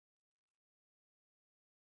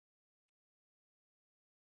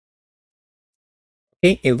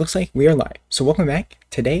Hey, it looks like we are live. So welcome back.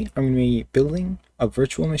 Today I'm going to be building a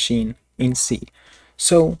virtual machine in C.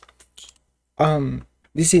 So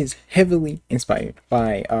this is heavily inspired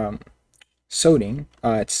by Soding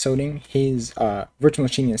his virtual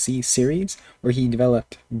machine in C series where he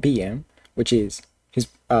developed BM, which is his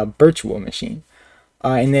virtual machine,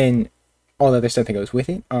 and then all the other stuff that goes with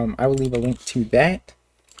it. I will leave a link to that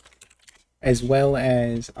as well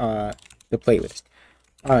as the playlist.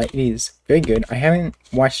 It is very good. I haven't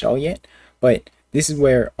watched it all yet, but this is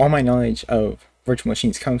where all my knowledge of virtual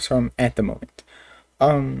machines comes from at the moment.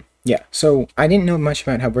 Yeah, so I didn't know much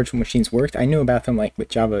about how virtual machines worked. I knew about them like with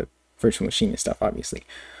Java virtual machine and stuff, obviously,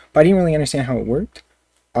 but I didn't really understand how it worked.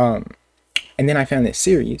 And then I found this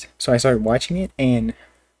series, so I started watching it, and it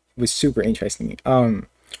was super interesting.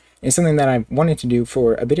 It's something that I've wanted to do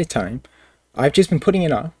for a bit of time. I've just been putting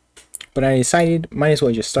it off, but I decided might as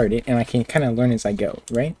well just start it, and I can kind of learn as I go,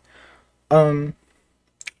 right? So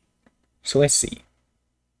let's see.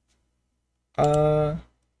 All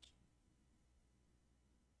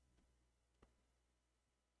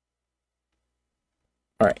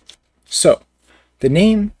right. So the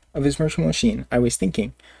name of this virtual machine, I was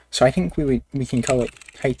thinking. So I think we can call it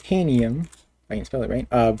Titanium. If I can spell it right.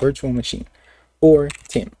 Virtual machine, or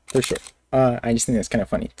TIM for sure. I just think that's kind of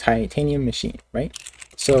funny. Titanium machine, right?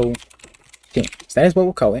 So TIM. So that is what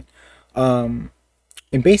we'll call it. And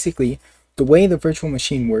basically, the way the virtual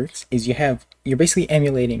machine works is you're basically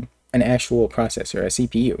emulating an actual processor, a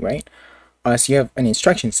CPU, right? So you have an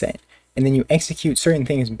instruction set, and then you execute certain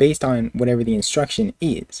things based on whatever the instruction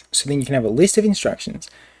is. So then you can have a list of instructions,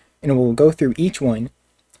 and it will go through each one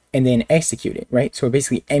and then execute it, right? So it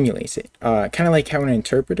basically emulates it, kind of like how an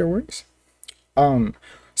interpreter works. So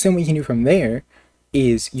then what you can do from there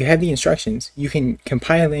is you have the instructions, you can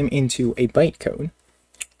compile them into a bytecode,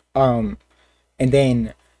 and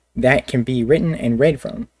then that can be written and read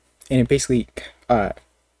from, and it basically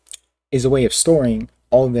is a way of storing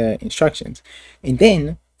all the instructions. And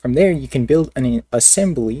then from there you can build an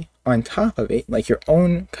assembly on top of it, like your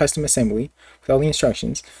own custom assembly with all the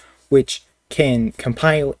instructions, which can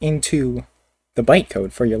compile into the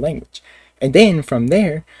bytecode for your language. And then from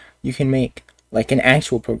there you can make like an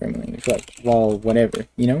actual programming language, like whatever,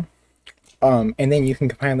 you know. And then you can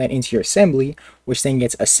compile that into your assembly, which then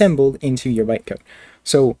gets assembled into your bytecode.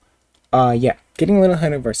 So yeah, getting a little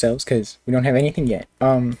ahead of ourselves because we don't have anything yet.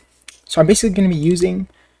 So I'm basically going to be using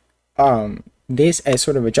this as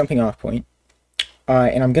sort of a jumping off point,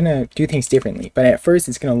 and I'm going to do things differently. But at first,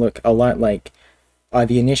 it's going to look a lot like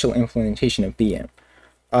the initial implementation of BM.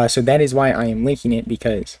 So that is why I am linking it,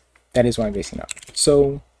 because that is why I'm basing it off.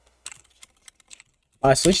 So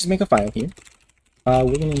let's just make a file here. We're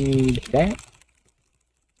going to need that,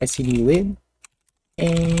 std lib,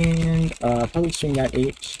 and probably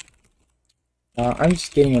string.h. I'm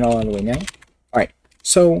just getting it all out of the way now. Alright,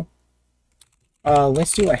 so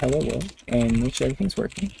let's do a hello world and make sure everything's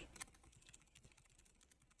working.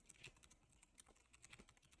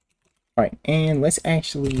 Alright, and let's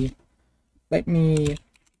actually, let me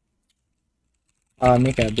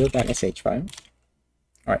make a build.sh file.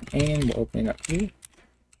 Alright, and we'll open it up here.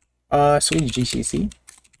 So we use GCC.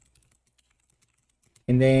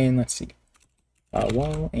 And then, let's see,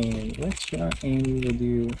 wall and restaurant, and we will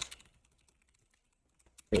do,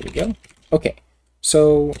 there we go. Okay,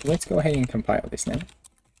 so let's go ahead and compile this now.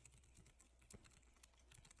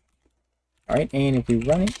 Alright, and if we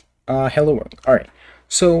run it, hello world. Alright,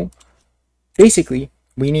 so basically,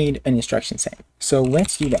 we need an instruction set. So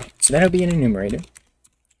let's do that. So that'll be an enumerator.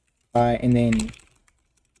 And then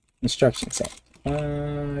instruction set.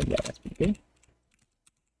 Yeah, that's pretty good.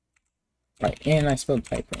 Alright, and I spelled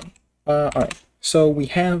type wrong. Alright, so we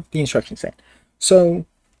have the instruction set. So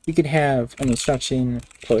we could have an instruction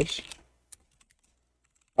push,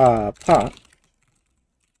 pop,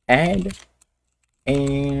 add,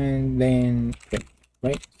 and then print,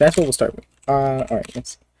 right? That's what we'll start with. Alright,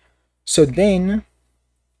 let's see. So then,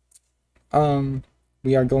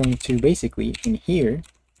 we are going to basically, in here,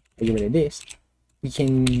 get rid of this, we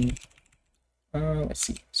can, let's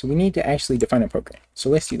see. So we need to actually define a program. So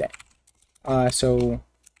let's do that. So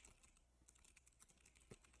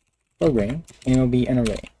program, and it'll be an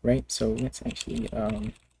array, right? So let's actually,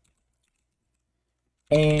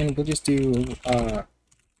 and we'll just do, our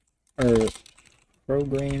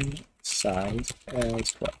program size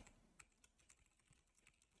as 12.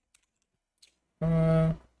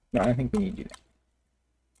 No, I don't think we need to do that.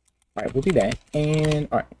 Alright, we'll do that. And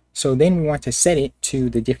alright, so then we want to set it to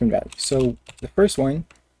the different values. So the first one,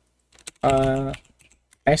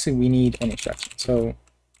 actually we need an instruction. So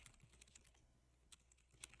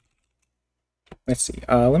let's see.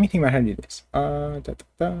 Let me think about how to do this.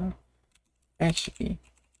 Actually,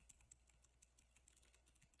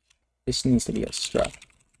 this needs to be a struct.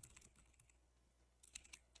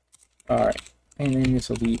 Alright, and then this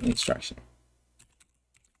will be instruction.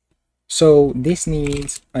 So this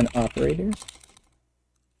needs an operator.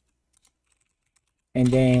 And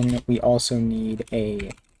then we also need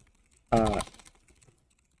a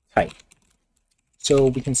type. So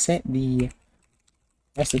we can set the,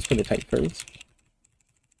 let's put the type first.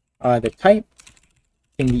 The type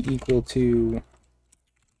can be equal to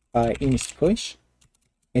inst push,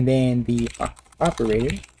 and then the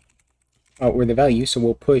operator, or the value, so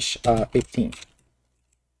we'll push 15.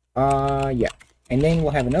 Yeah. And then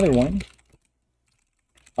we'll have another one,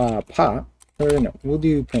 pop, or no, we'll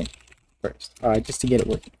do print first, just to get it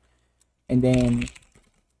working. And then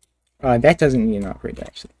that doesn't need an operator,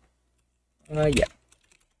 actually. Yeah.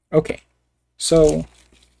 Okay. So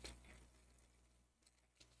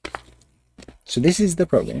this is the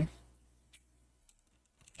program.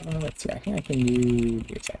 Let's see, I think I can do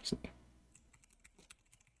this, actually.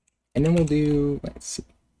 And then we'll do, let's see.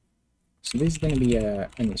 So this is going to be an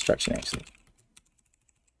instruction, actually.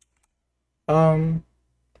 Then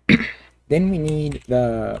we need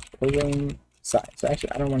the program size. So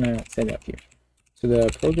actually, I don't want to set it up here. So the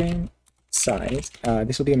program size,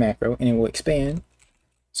 this will be a macro, and it will expand.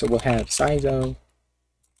 So we'll have size of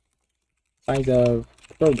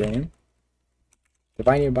program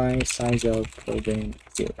divided by size of program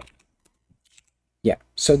 0. Yeah.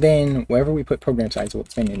 So then wherever we put program size, we'll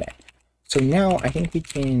expand in that. So now I think we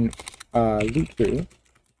can loop through.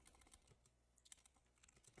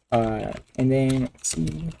 And then let's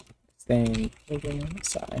see. Then program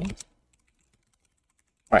size.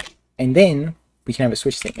 Alright, and then we can have a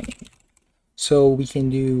switch statement in here. So we can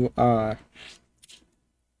do let's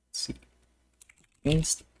see,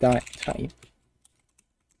 inst.type.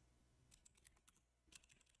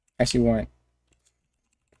 Actually, we want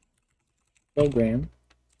program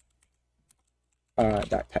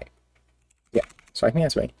dot type. Yeah, so I think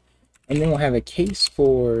that's right. And then we'll have a case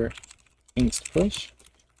for inst push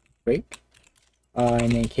break,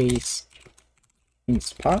 and then case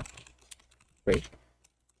inst pop break,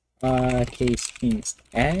 case inst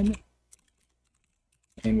add,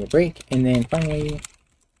 and we'll break, and then finally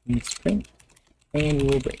inst print, and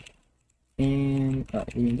we'll break. And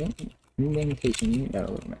indentation got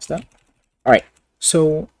a little messed up. All right,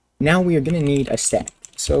 so now we are going to need a stack.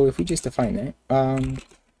 So if we just define that, let's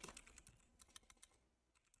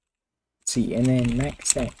see, and then max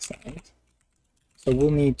stack size. So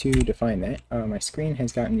we'll need to define that. My screen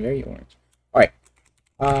has gotten very orange. All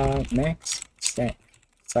right, max stack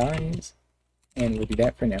size, and we'll do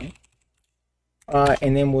that for now.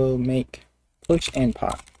 And then we'll make push and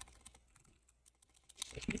pop.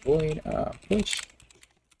 Void push,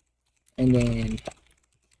 and then pop.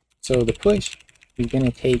 So the push is going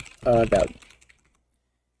to take a value,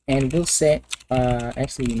 and we'll set.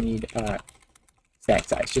 Actually, we need stack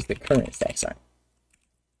size, just the current stack size.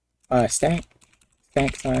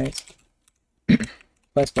 Stack size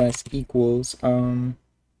plus equals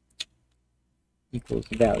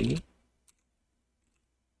value.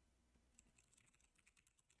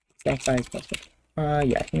 Stack size plus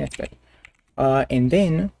yeah, I think that's better. And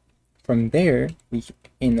then from there, we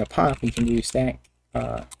in the pop we can do stack.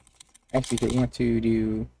 Actually, if we want to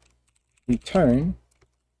do return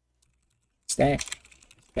stack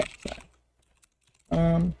size.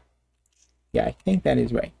 Yeah, I think that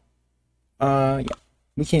is right. Yeah,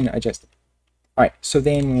 we can adjust it. All right, so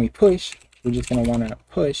then when we push, we're just gonna want to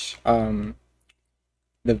push the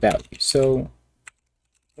value. So,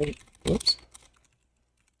 whoops.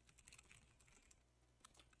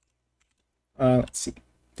 Let's see.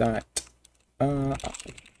 Dot.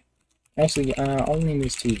 Actually, I'll name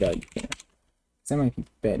this to value here. That might be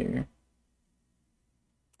better.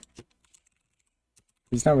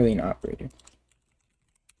 It's not really an operator.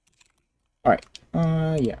 All right.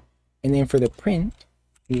 Yeah. And then for the print,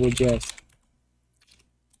 we will just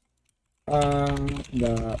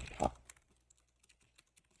the pop.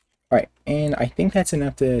 All right, and I think that's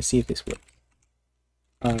enough to see if this works.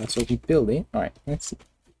 So if we build it, all right, let's see.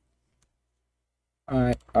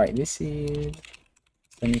 All right, this is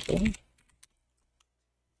semicolon.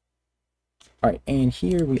 All right, and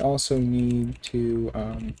here we also need to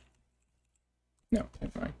no,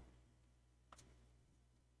 never mind.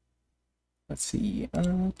 Let's see.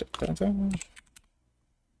 We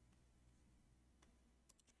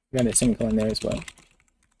got a semicolon there as well.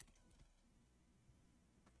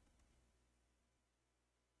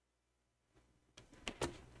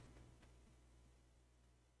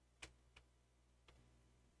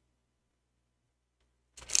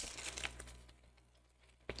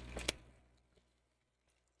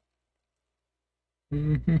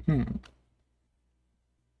 Mm-hmm.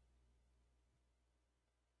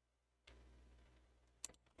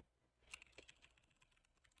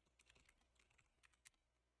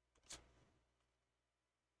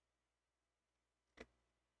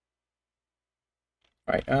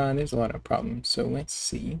 All right, there's a lot of problems, so let's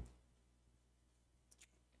see.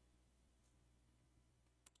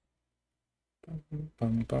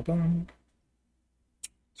 Bum, bum, bum.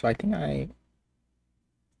 So I think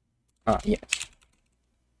yes.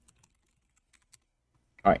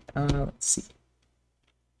 All right, let's see.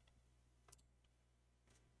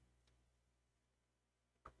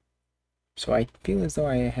 So I feel as though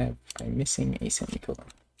I'm missing a semicolon.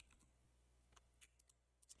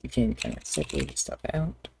 You can kind of separate stuff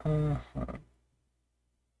out.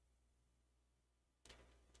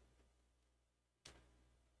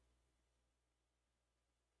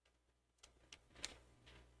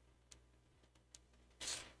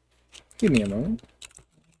 Give me a moment.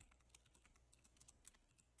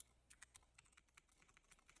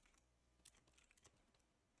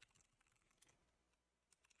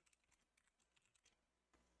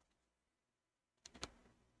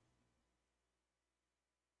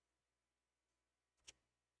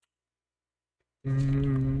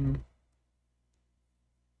 Mm,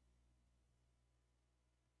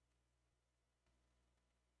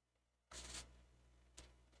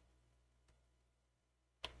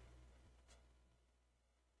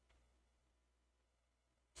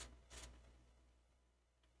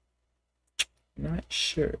 not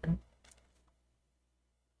sure.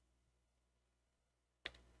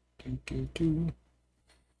 Do.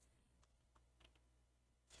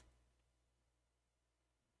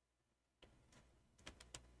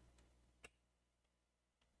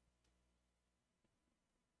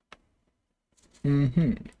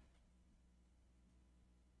 Mm-hmm.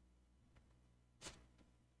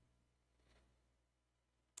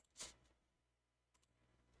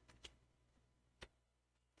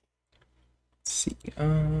 Let's see.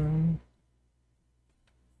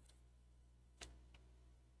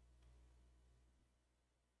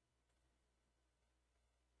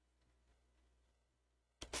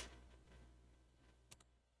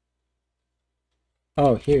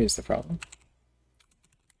 Oh, here's the problem.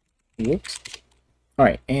 Whoops. All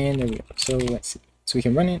right, and there we go. So let's see. So we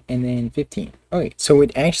can run it, and then 15. Okay, so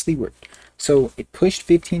it actually worked. So it pushed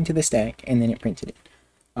 15 to the stack, and then it printed it.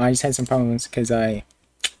 I just had some problems because I'm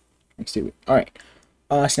stupid. All right.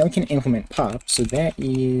 So now we can implement pop. So that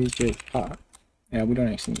is just pop. We don't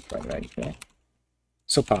actually need to write value for that.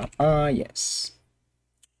 So pop. Yes.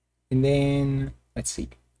 And then let's see.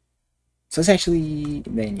 So let's actually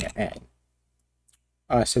then add.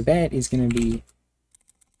 So that is gonna be.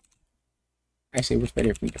 Actually, it works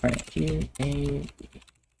better if we define it here.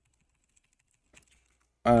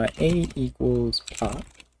 A equals pop,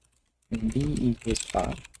 and B equals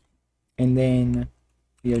pop, and then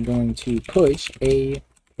we are going to push A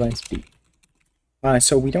plus B.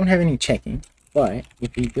 So we don't have any checking, but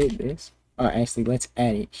if we build this, actually let's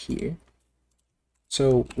add it here.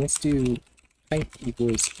 So let's do type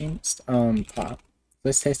equals inst pop.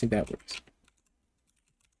 Let's test if that works.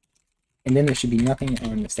 And then there should be nothing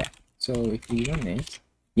on the stack. So if we run this,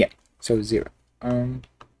 yeah, so 0.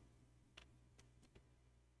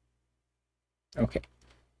 Okay.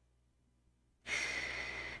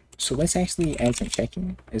 So let's actually add some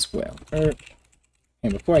checking as well.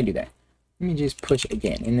 And before I do that, let me just push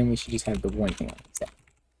again, and then we should just have the one thing on the stack.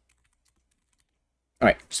 All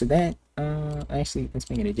right, so that actually let's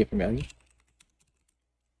make it a different value.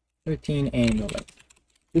 13 and 11,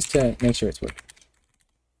 just to make sure it's working.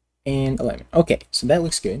 And 11. Okay, so that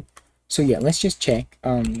looks good. So yeah, let's just check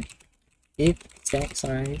if stack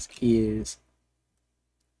size is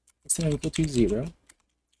equal to 0,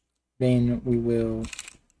 then we will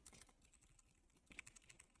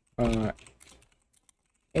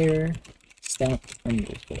error stack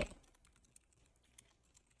underscore,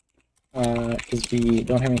 because we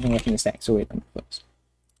don't have anything left in the stack, so it unflips.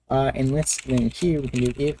 And let's then here we can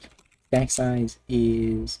do if stack size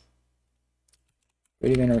is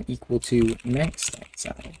greater than or equal to max stack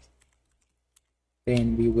size,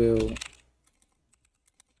 then we will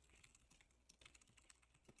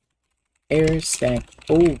error stack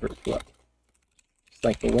overflow, just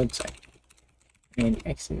like the website, and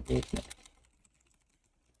exit if not.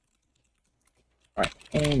 Alright,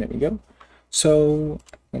 and there we go. So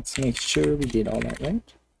let's make sure we did all that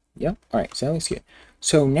right. Yep. Alright, so that looks good.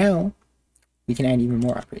 So now we can add even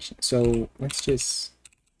more operations. So let's just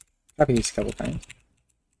copy this a couple times.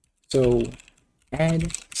 So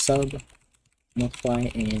add, sub,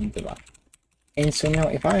 multiply, and divide. And so now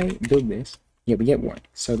if I build this, yeah, we get 1.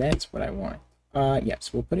 So that's what I want.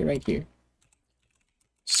 Yes, we'll put it right here.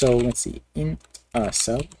 So let's see, int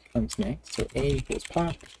sub comes next. So a equals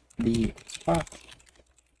pop, b equals pop,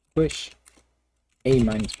 push a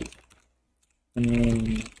minus b, and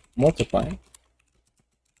then multiply.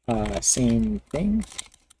 Same thing.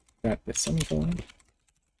 Got the semicolon.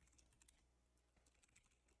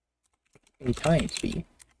 A times b,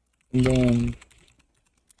 and then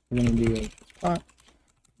we're gonna do a equals pop,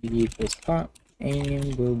 b equals pop,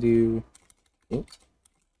 and we'll do oops,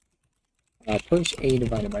 push a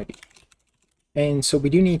divided by b. And so we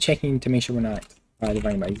do need checking to make sure we're not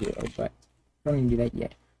dividing by 0, but we don't need to do that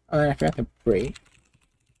yet. I forgot to break.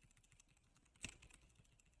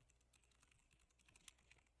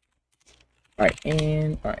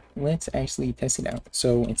 Alright, let's actually test it out.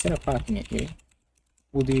 So instead of popping it here,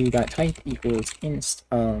 we'll do dot type equals inst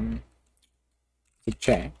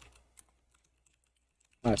subtract.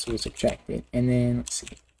 So we'll subtract it, and then let's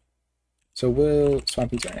see. So we'll swap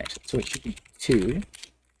these around actually. So it should be 2.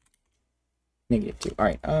 -2.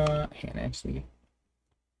 Alright, hang on actually.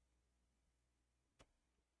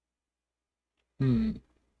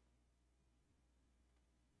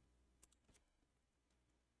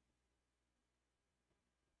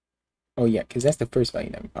 Oh yeah, because that's the first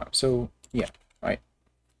value that we pop. So yeah, alright.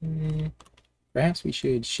 Perhaps we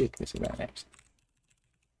should shift this around actually.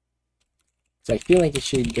 So I feel like it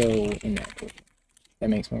should go in that order. That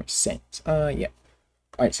makes more sense. Yeah.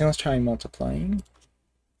 Alright, so let's try multiplying.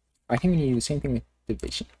 I think we need to do the same thing with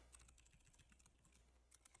division.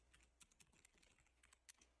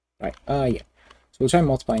 Alright, yeah. So we'll try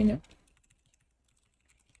multiplying now.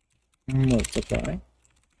 Multiply.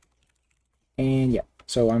 And yeah,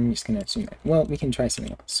 so I'm just gonna assume that. Well, we can try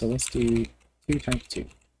something else. So let's do 2 times 2.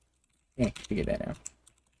 Yeah, figure that out.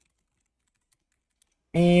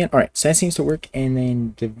 And alright, so that seems to work. And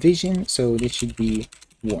then division, so this should be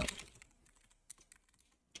 1.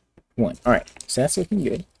 1. Alright, so that's looking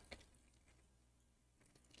good.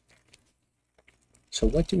 So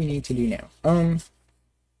what do we need to do now?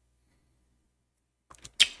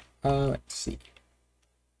 Let's see.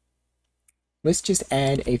 Let's just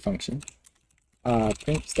add a function.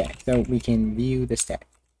 Print stack, so we can view the stack.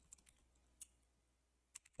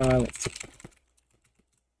 Let's see.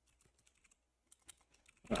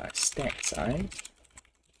 Stack size.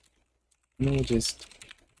 And then we'll just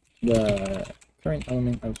the current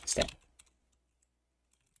element of the stack.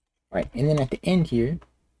 Alright, and then at the end here,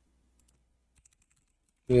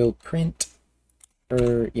 we'll print,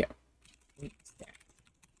 yeah.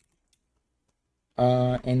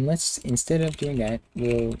 And let's, instead of doing that,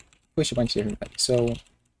 we'll push a bunch of different values. So,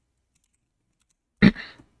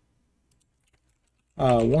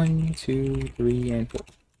 1, 2, 3, and 4.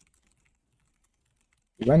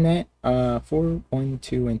 We run that, 4, 1,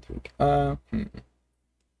 2, and 3. I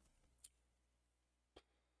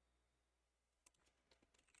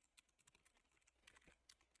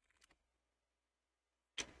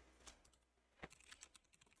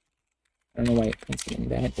don't know why it prints it in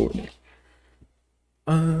that order.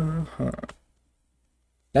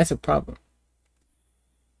 That's a problem.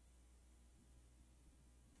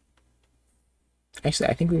 Actually,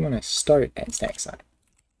 I think we want to start at stack size.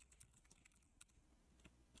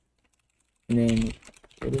 And then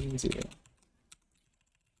put it in 0.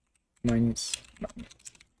 Minus.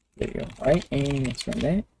 There you go. Alright, and let's run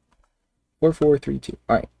that. 4, 4, 3, 2.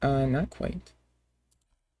 Alright, not quite.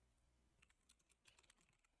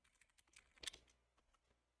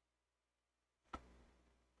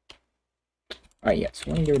 Alright, yes,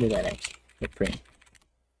 we want to get rid of that actually. Hit print.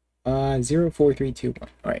 0, 4, 3, 2, 1.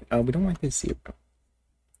 Alright, we don't want this 0.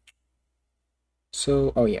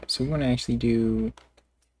 So, oh yeah, so we want to actually do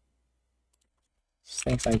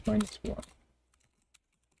stack size minus 1.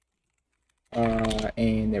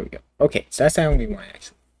 And there we go. Okay, so that's how we want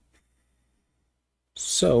actually.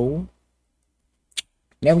 So,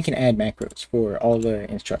 now we can add macros for all the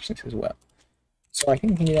instructions as well. So I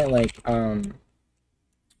think we can do that like,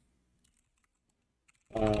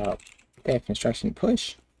 def instruction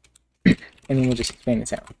push, and then we'll just expand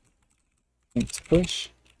this out. Int push,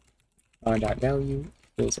 dot value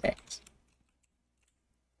equals x.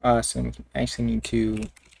 So we actually need to do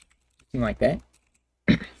something like that.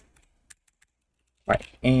 Right,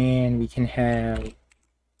 and we can have,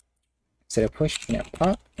 instead of push, we can have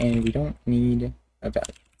pop, and we don't need a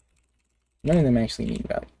value. None of them actually need a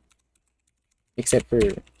value, except for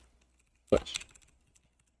push.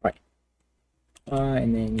 Right.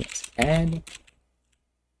 And then yes, add.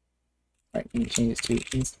 Right, we can change this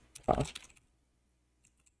to inst pop.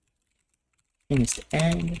 Inst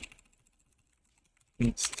add.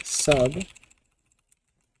 Inst sub.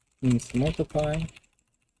 Inst multiply.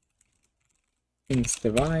 It's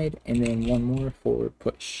divide, and then one more for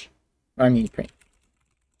push. I mean print.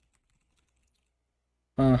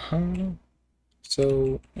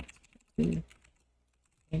 So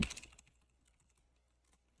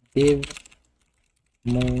div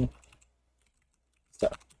more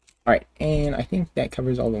stuff. Alright, and I think that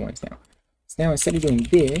covers all the ones now. So now instead of doing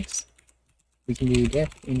this, we can do def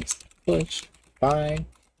inst push by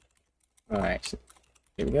actually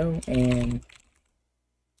there we go, and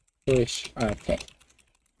push 10.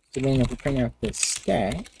 So then if we print out the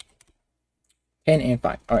stack 10 and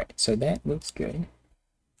 5. Alright, so that looks good.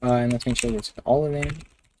 And let's make sure it's all of them.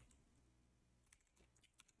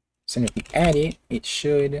 So if we add it, it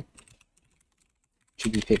should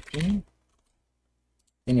be 15.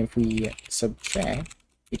 And if we subtract,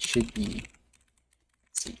 it should be,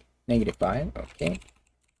 let's see, -5. Okay.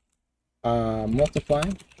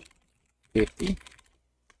 Multiply 50.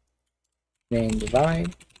 Then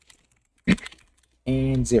divide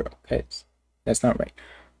and 0, because that's not right.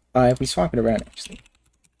 If we swap it around, actually.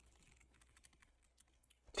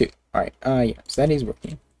 2. Alright, yeah, so that is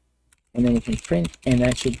working. And then we can print, and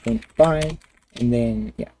that should print 5, and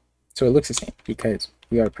then, yeah. So it looks the same, because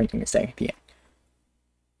we are printing the stack at the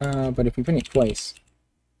end. But if we print it twice,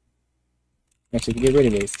 actually, if we get rid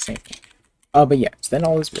of it, it's the same thing. But yeah, so then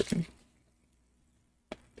all is working.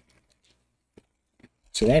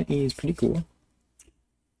 So that is pretty cool.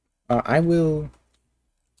 I will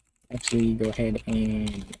actually go ahead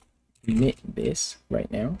and knit this right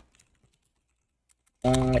now.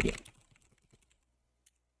 Yeah.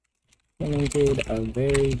 Implemented a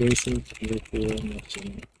very basic virtual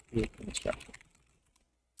machine construction.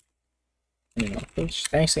 And then I'll push.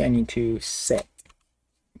 Actually, I need to set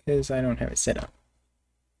because I don't have it set up.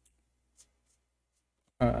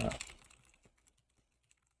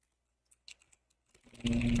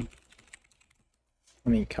 And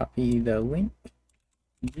let me copy the link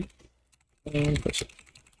and push it.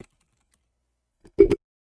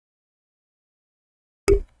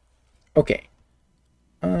 Okay.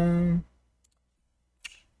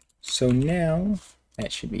 So now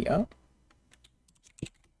that should be up.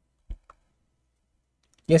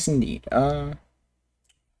 Yes, indeed.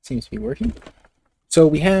 Seems to be working. So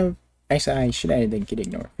we have, actually, I should add the git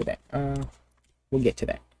ignore for that. We'll get to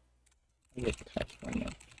that.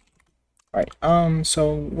 Alright,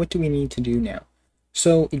 so what do we need to do now?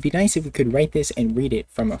 So it'd be nice if we could write this and read it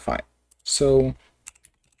from a file. So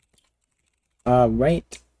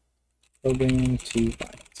write program to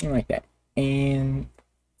file, something like that. And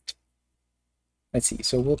let's see,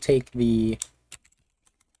 so we'll take the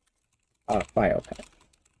file path.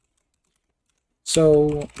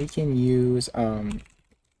 So we can use file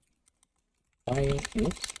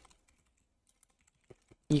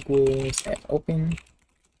equals at open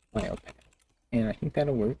file path, and I think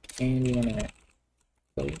that'll work. And we want to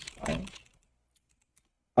close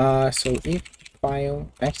file. So if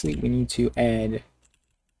file, actually we need to add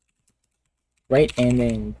write and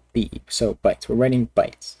then b, so bytes. We're writing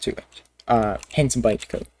bytes to it. Hence byte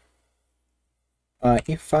code.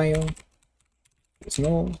 If file is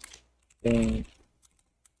null, then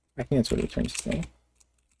I think that's what it returns to say.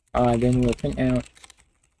 Then we'll print out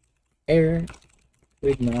error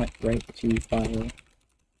could not write to file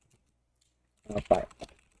file,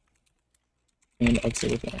 and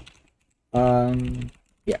exit again.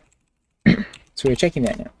 Yeah. So we're checking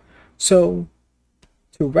that now. So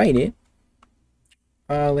to write it,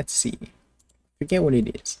 let's see. Forget what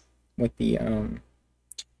it is. With the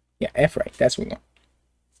yeah, fwrite, that's what we want.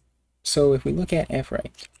 So if we look at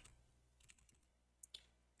fwrite,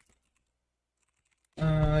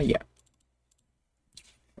 yeah.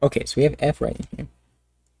 Okay, so we have fwrite in here.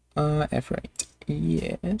 Fwrite,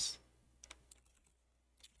 yes.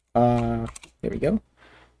 There we go.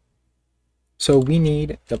 So we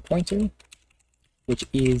need the pointer, which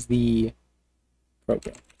is the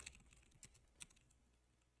program.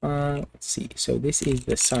 Let's see. So this is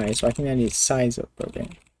the size. So I think that is size of program.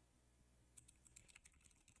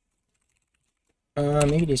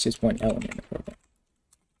 Maybe there's just one element of program.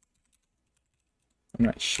 I'm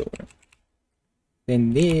not sure.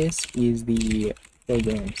 Then this is the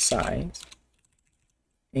program size,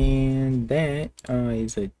 and that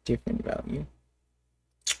is a different value.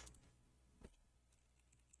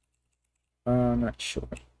 I'm not sure.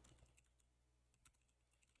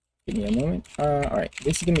 Give me a moment. Alright,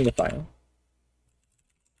 this is gonna be the file.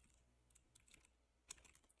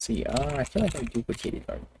 Let's see, I feel like I duplicated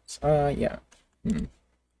arguments. Yeah. I'm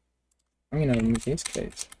gonna remove this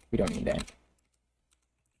because we don't need that.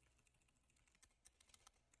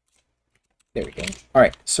 There we go.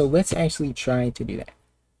 Alright, so let's actually try to do that.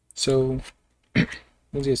 So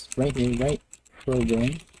we'll just right here, write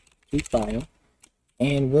program to file,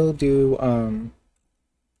 and we'll do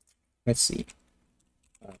let's see,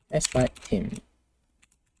 test.tim.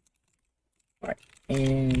 Alright,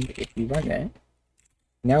 and if we run that,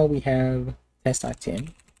 now we have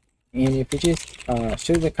test.tim, and if we just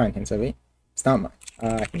show the contents of it, it's not much.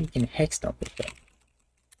 I think we can hex dump it though.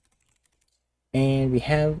 And we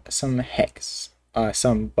have some hex,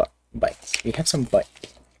 some bytes. We have some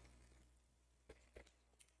bytes.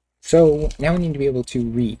 So now we need to be able to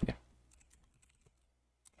read.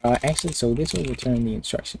 Actually, so this will return the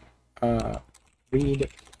instruction. Read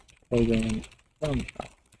program from file.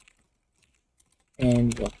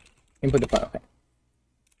 And we'll input the file path.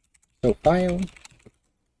 So file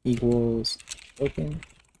equals open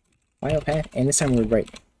file path, and this time we're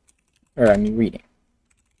writing. Or I mean reading.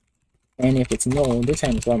 And if it's null, this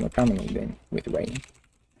time it's a lot more commonly than with writing.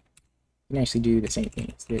 You can actually do the same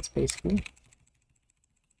thing as this basically.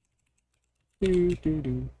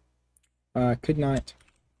 Could not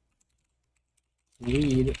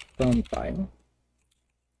read from file.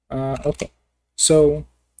 Okay, so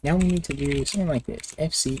now we need to do something like this: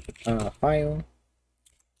 fc file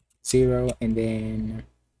 0 and then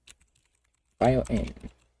file n.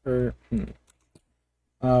 Or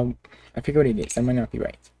I forget what it is. That might not be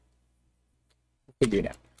right. We'll figure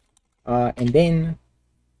it out. And then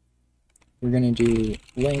we're gonna do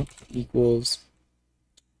length equals.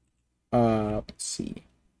 Let's see.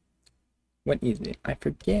 What is it? I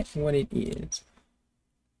forget what it is.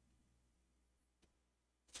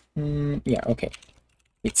 Yeah, okay.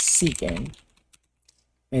 It's seekn.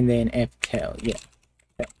 And then ftel, yeah.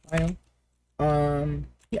 File.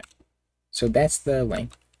 Yeah. So that's the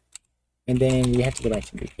length. And then we have to go back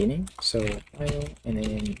to the beginning. So file and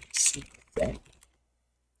then seek that.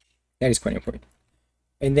 That is quite important.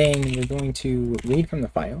 And then we're going to read from the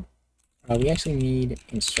file. We actually need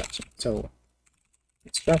instructions. So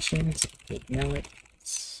instructions, mallet,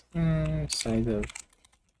 size of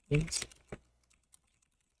int.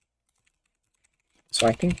 So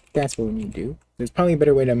I think that's what we need to do. There's probably a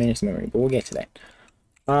better way to manage the memory, but we'll get to that.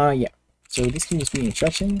 Yeah. So this can just be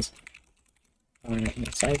instructions.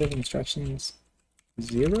 Size of instructions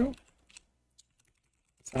 0,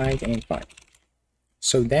 size and 5.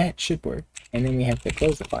 So that should work. And then we have to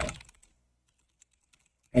close the file.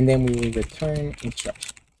 And then we will return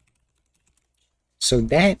instruction. So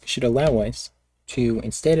that should allow us to,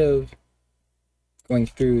 instead of going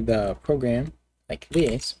through the program like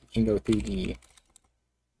this, we can go through the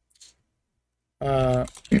we'll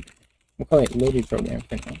call it loaded program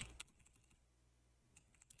for now.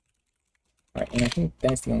 Alright, and I think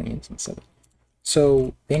that's the only instance of it.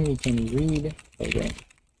 So then we can read program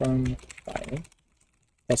from file.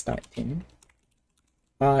 That's .tim.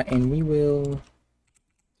 And we will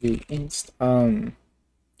do inst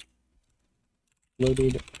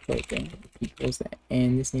loaded program equals that,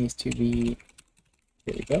 and this needs to be,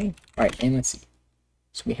 there we go. Alright, and let's see.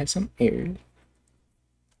 So we have some errors.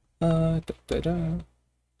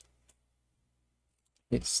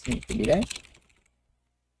 This needs to be that.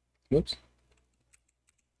 Whoops.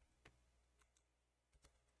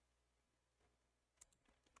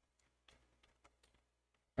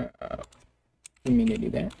 Didn't mean to do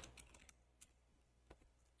that.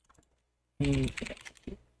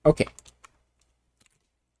 Okay.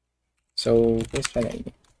 So let's try that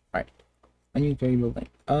again. Alright. Unused variable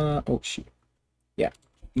length. Oh shoot. Yeah.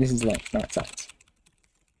 This is length, not size.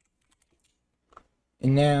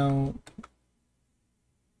 And now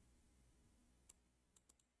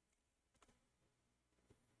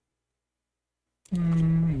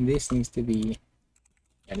this needs to be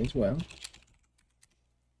that as well.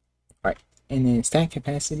 Alright. And then stack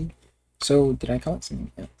capacity. So did I call it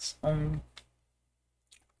something else?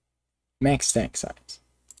 Max stack size.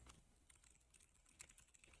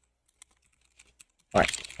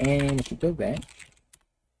 Alright, and if we build that,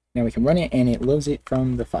 now we can run it and it loads it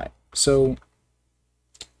from the file. So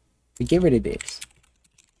we get rid of this,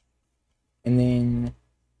 and then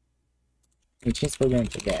we change the program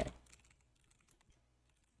to that.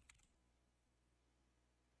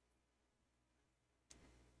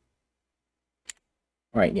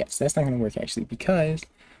 Alright, yes, that's not going to work actually because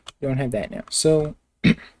we don't have that now. So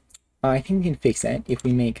I think we can fix that if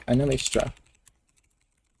we make another struct.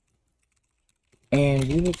 And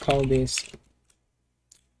we will call this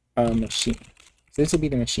machine. So this will be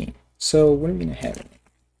the machine. So what are we going to have in it?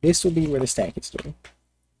 This will be where the stack is stored.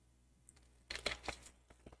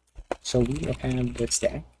 So we will have the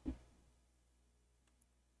stack.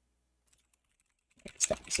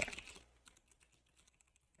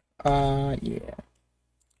 Yeah.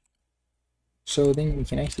 So then we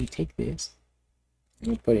can actually take this and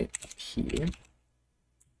we'll put it up here.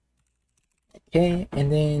 Okay,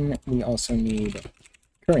 and then we also need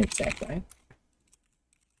current stack line.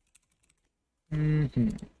 And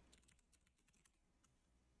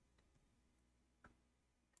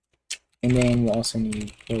then we'll also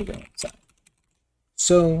need program size.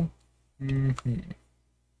 So,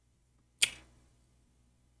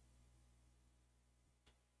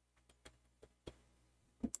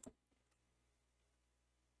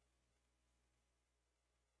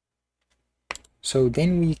 so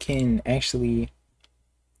then we can actually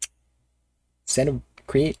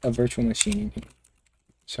create a virtual machine in here.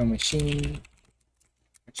 So machine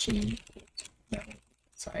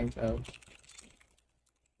size of,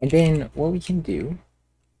 and then what we can do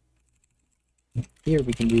here,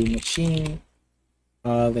 we can do machine,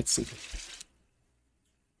 let's see,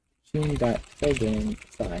 machine dot program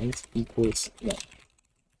size equals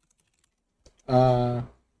I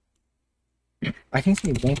think it's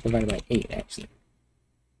gonna be length divided by 8 actually.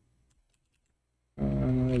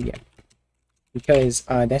 Yeah, because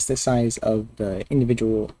that's the size of the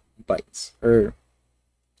individual bytes, or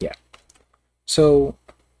yeah. So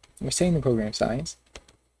we're setting the program size.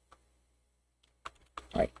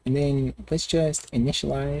 All right, and then let's just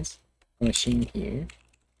initialize a machine here.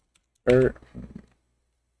 So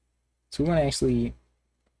we want to actually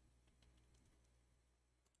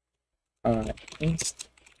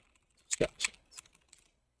instructions.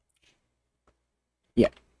 Yeah.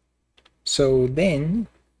 So then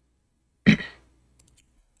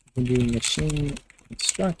we do machine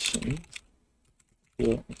instructions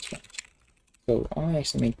for instructions. So I'll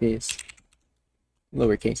actually make this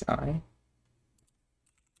lowercase I.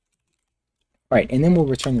 All right, and then we'll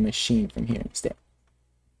return the machine from here instead.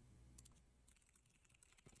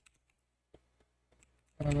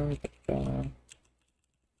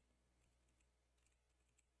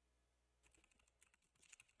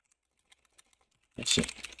 Machine.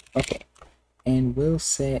 Okay, and we'll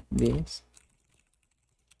set this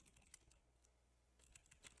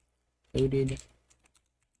loaded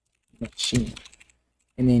machine,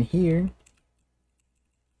 and then here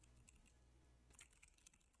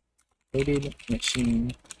loaded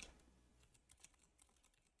machine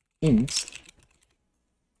inst.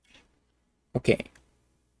 Okay,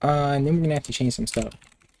 and then we're gonna have to change some stuff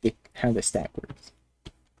with how the stack works.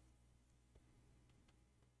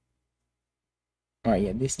 All right,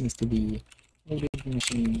 yeah, this needs to be loaded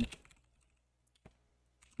machine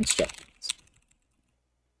instructions.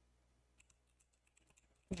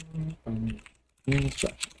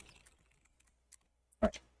 Instructions. All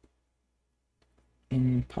right,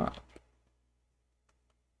 and pop.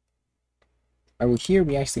 All right, well here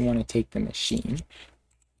we actually want to take the machine.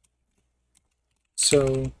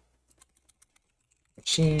 So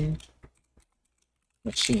machine,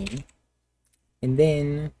 and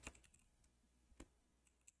then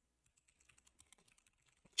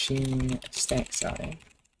machine stack size.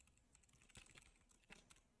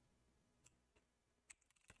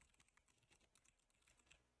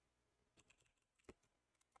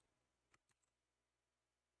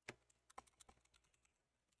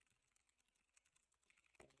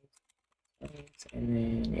 And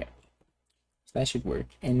then yeah, so that should work.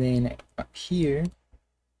 And then up here,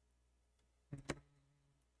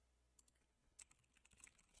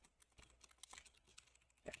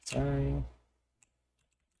 sorry,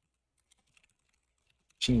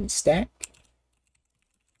 machine stack.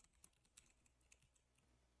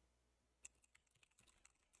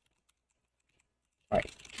 All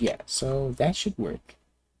right, yeah, so that should work.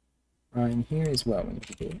 And here as well, we need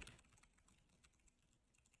to do it.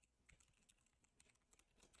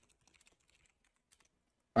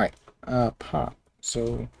 All right, pop.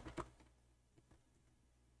 So,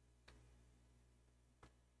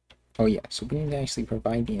 oh yeah, so we need to actually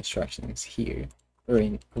provide the instructions here, or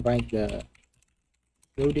provide the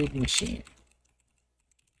loaded machine.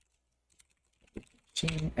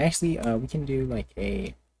 Actually, we can do like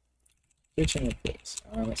a search and replace.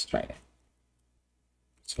 Let's try that.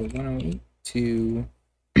 So 108 to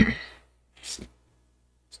let's see,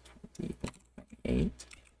 28.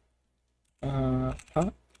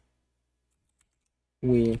 Pop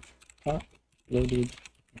with pop loaded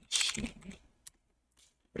machine.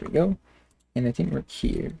 There we go. And it didn't work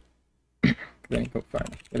here. Gonna go far,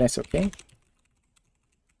 but that's okay.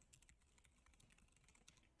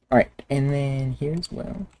 All right, and then here as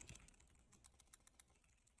well.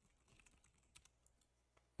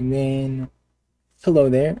 And then hello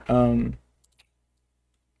there.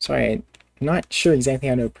 Sorry, I'm not sure exactly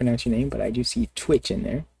how to pronounce your name, but I do see Twitch in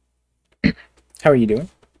there. How are you doing?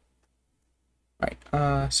 All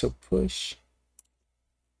right, so push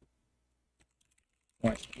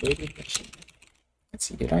loaded machine. let's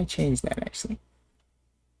see, did I change that actually?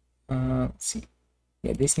 Let's see.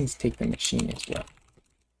 Yeah, this needs to take the machine as well.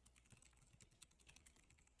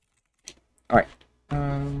 Alright.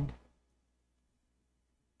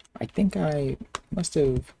 I think I must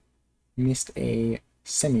have missed a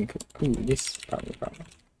semicolon. Ooh, this is probably a problem.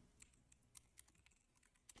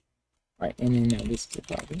 Alright, and then now this is a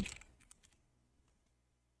problem.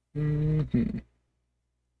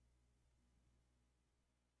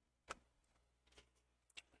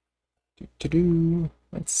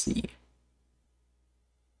 Let's see.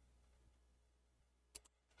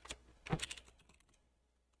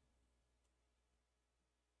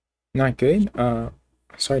 Not good.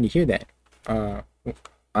 Sorry to hear that.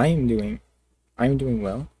 I'm doing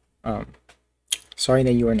well. Sorry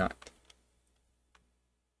that you are not.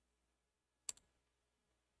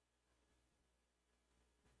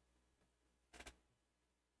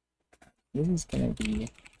 This is gonna be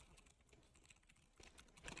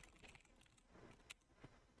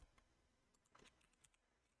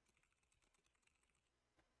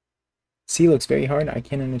C looks very hard. I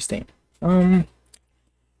can't understand.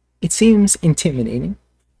 It seems intimidating.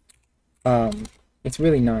 It's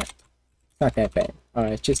really not that bad.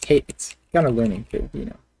 It's just it's got a learning curve, you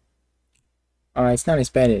know. It's not as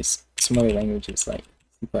bad as some other languages like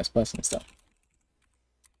C++ and stuff.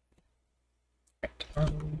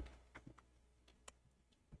 Right.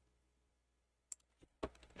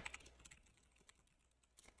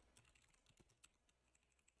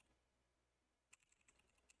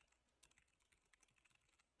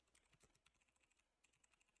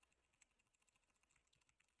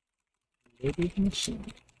 Maybe the machine.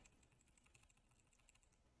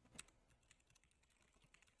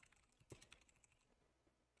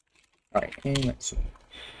 Alright, and let's see.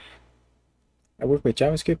 I work with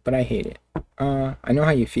JavaScript, but I hate it. I know how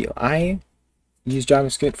you feel. I used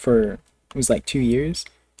JavaScript for, it was like 2 years.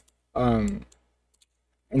 And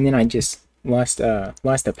then I just lost a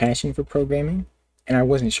passion for programming, and I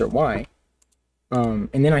wasn't sure why. And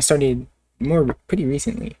then I started pretty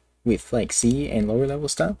recently with like C and lower level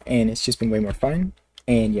stuff, and it's just been way more fun.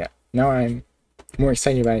 And yeah, now I'm more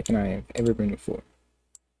excited about it than I've ever been before.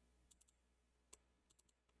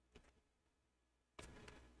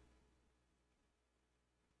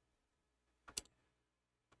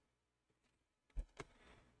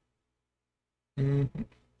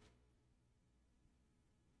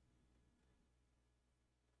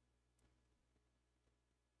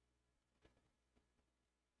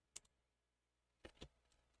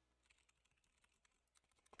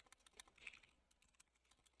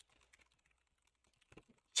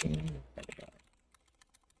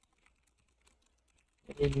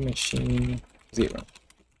 Machine 0.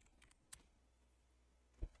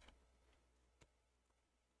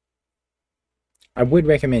 I would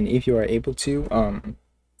recommend, if you are able to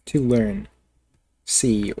learn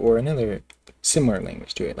C or another similar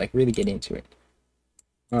language to it, like really get into it.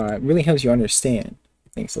 It really helps you understand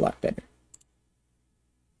things a lot better.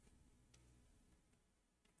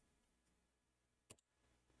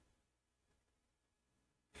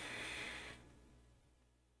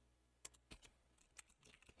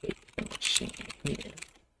 Machine here.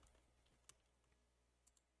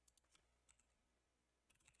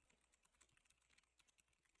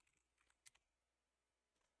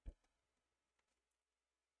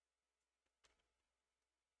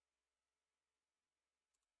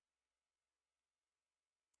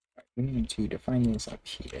 We need to define this up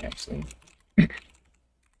here, actually.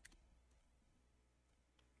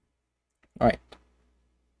 All right.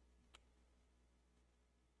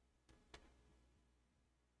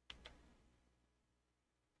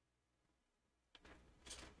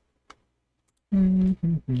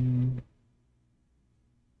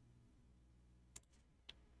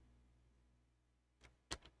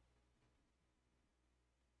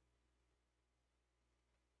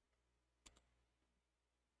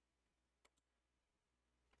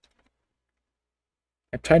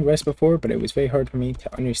 I've tried Rust before, but it was very hard for me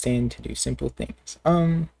to understand to do simple things.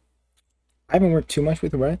 I haven't worked too much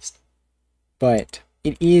with Rust, but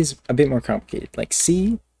it is a bit more complicated. Like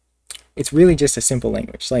C, it's really just a simple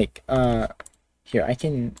language. Like, here, I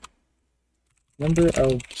can number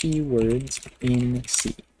of keywords in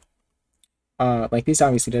C. Like this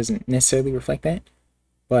obviously doesn't necessarily reflect that,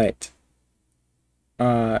 but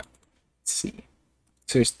let's see.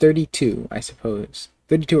 So there's 32, I suppose.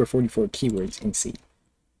 32 or 44 keywords in C.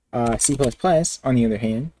 C++, on the other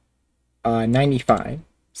hand, 95.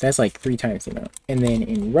 So that's like 3 times the amount. And then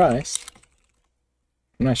in Rust,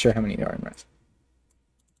 I'm not sure how many there are in Rust.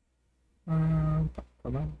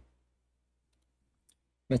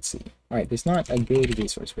 Let's see. Alright, there's not a good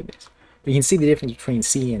resource for this. But you can see the difference between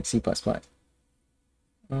C and C++. How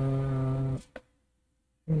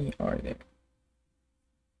many are there?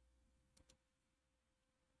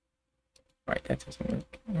 Alright, that doesn't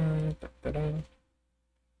work.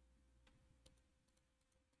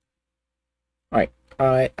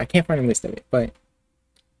 Alright, I can't find a list of it, but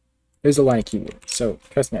there's a lot of keywords, so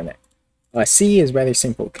trust me on that. C is rather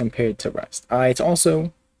simple compared to Rust. It's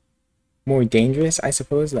also more dangerous, I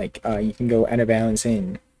suppose. Like, you can go out of bounds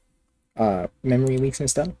in memory leaks and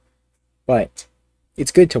stuff, but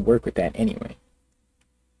it's good to work with that anyway.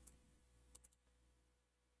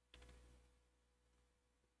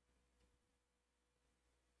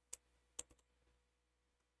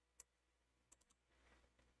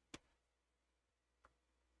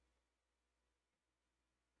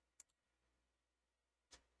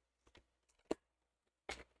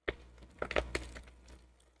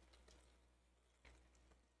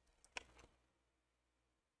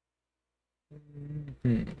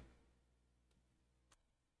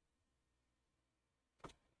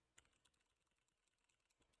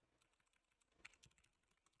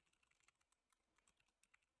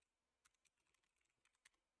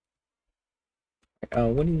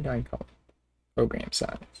 What did I call it? Program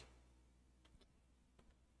size.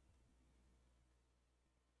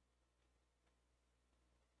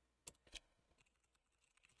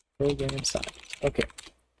 Program size. Okay.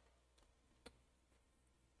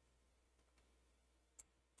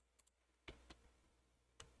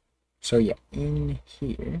 So yeah, in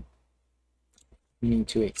here, we need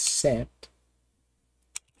to accept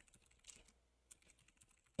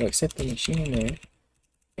the machine in there,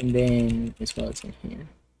 and then as well as in here.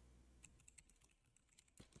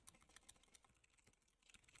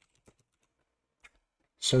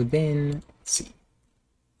 So then, let's see.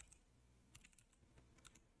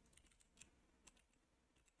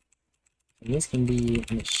 And this can be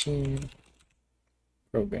machine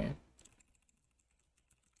program.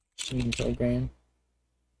 Machine program.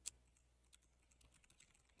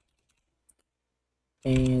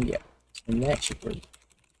 And yeah, so that should work.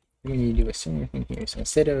 We're going to do a similar thing here. So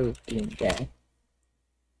instead of doing that,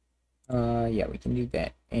 yeah, we can do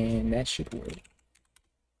that, and that should work.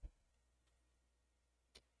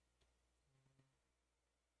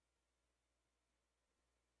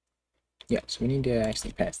 Yeah, so we need to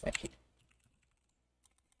actually pass that here.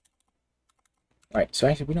 Alright, so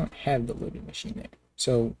actually we don't have the loaded machine there.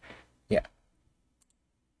 So, yeah.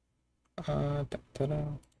 You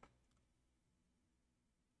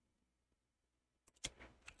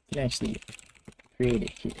can actually create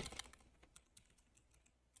it here.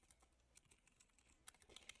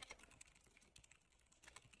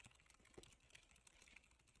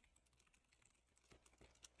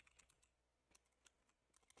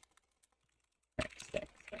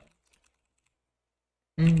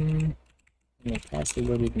 We'll pass the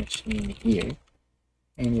loaded machine here,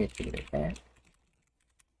 and we have to get that.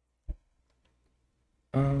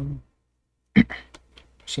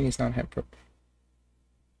 Machine does not have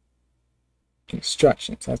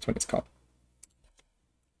instructions. That's what it's called.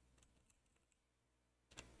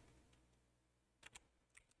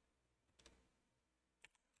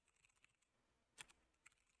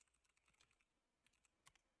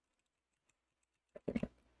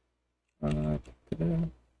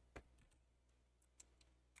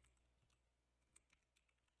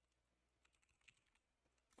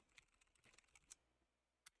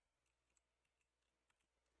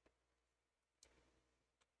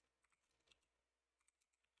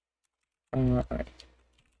 All right.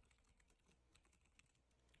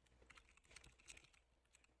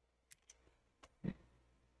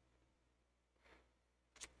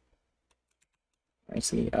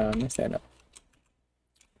 Actually, mess that up.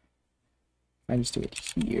 I just do it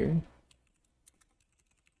here.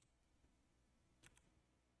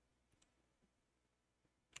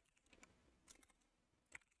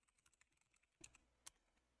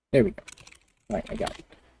 There we go. All right, I got it.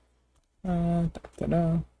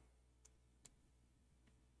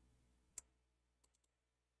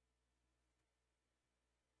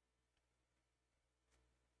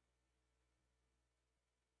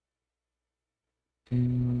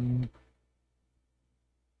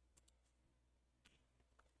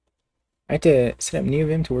 I had to set up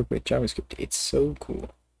NeoVim to work with JavaScript. It's so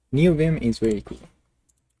cool. NeoVim is very cool.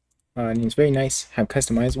 And it's very nice how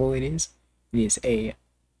customizable it is. It is a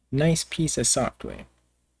nice piece of software.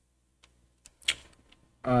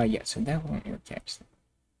 Yeah, so that won't work actually.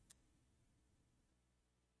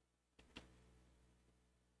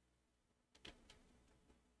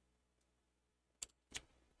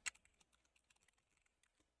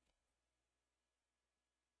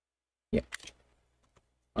 Yeah.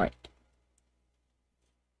 Alright.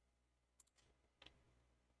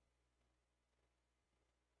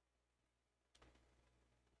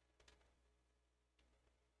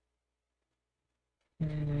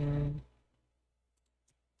 Mm.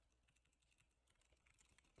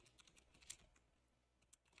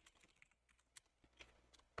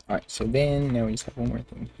 Alright, so then now we just have one more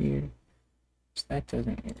thing here. So that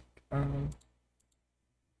doesn't work.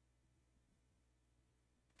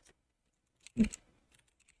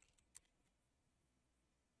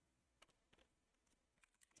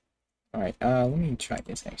 Alright, let me try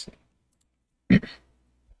this actually.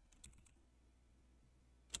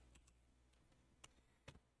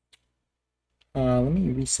 Let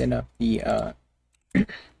me reset up the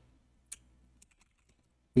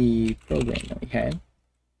program that we had.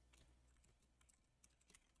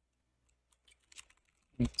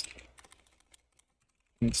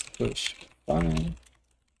 Let's push 5.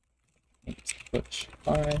 Let's push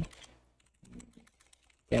 5.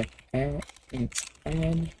 Def add. Let's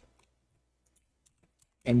add.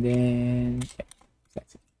 And then yeah,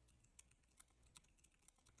 that's it.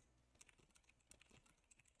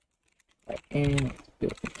 Right, and let's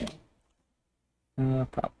build it now.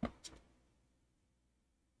 Problem.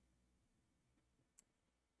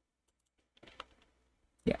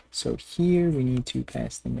 Yeah, so here we need to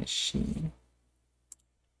pass the machine.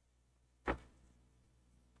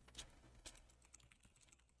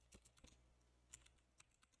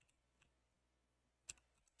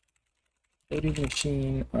 Loaded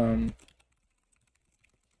machine,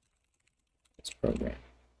 this program.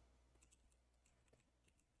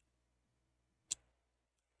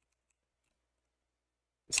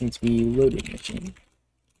 This needs to be loaded machine.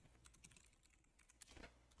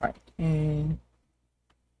 Alright, and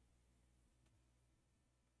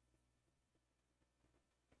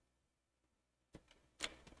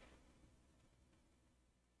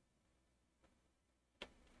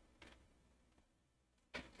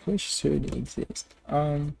push should exist.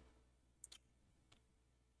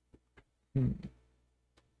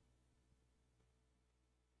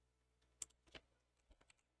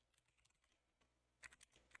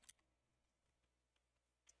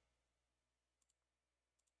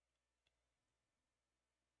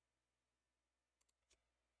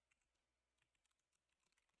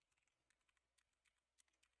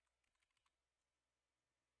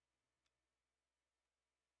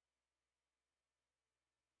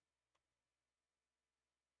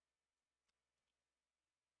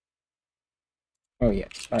 Oh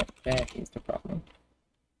yes, alright, that is the problem.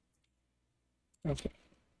 Okay.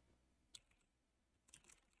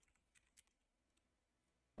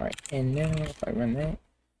 Alright, and now if I run that,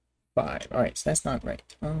 5. Alright, so that's not right.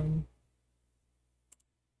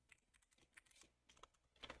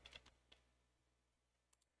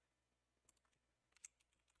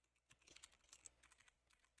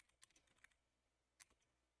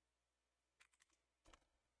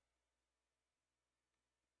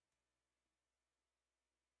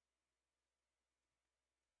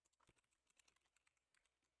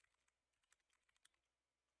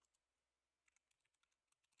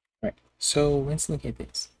 Alright, so let's look at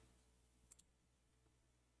this.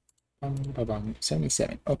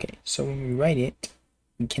 77. Okay, so when we write it,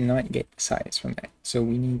 we cannot get the size from that. So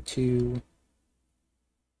we need to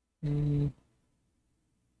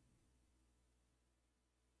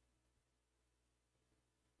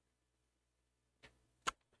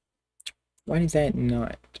why does that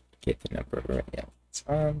not get the number right now?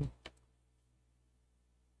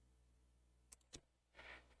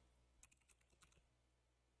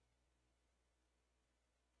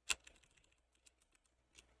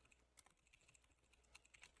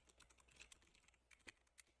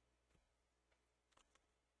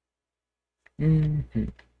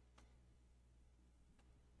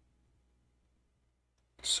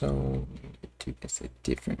 So we need to do this a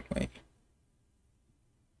different way.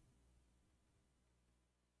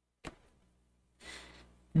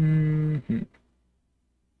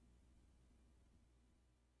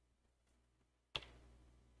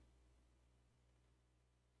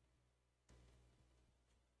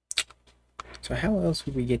 So how else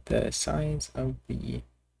would we get the size of the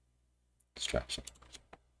instruction?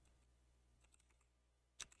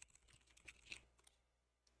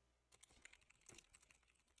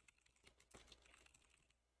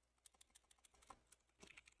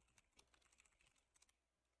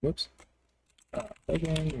 Whoops.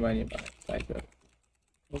 Program divided by size of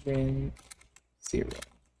program 0.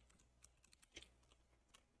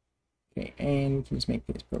 Okay, and we can just make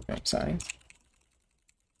this program size.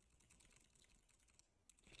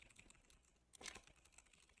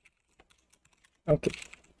 Okay.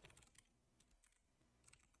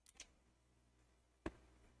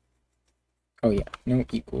 Oh yeah, no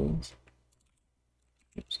equals.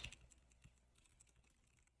 Oops.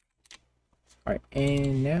 Alright,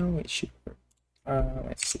 and now it should work.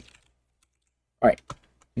 Let's see. All right,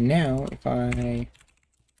 now if I,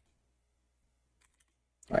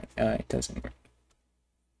 all right, it doesn't work.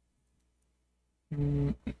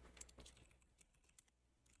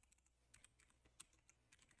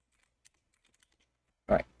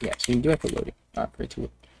 All right, yeah, so you do have to load it for it to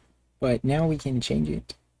work, but now we can change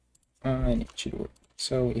it, and it should work.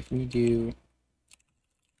 So if we do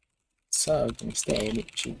sub instead,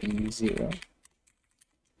 it should be 0.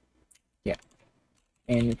 Yeah,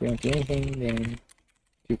 and if we don't do anything, then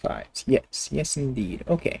 2 5s. Yes, yes indeed.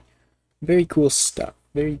 Okay, very cool stuff.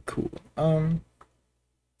 Very cool.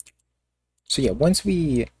 So yeah, once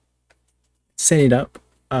we set it up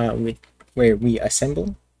with where we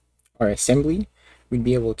assemble our assembly, we'd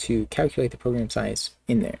be able to calculate the program size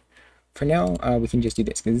in there. For now, we can just do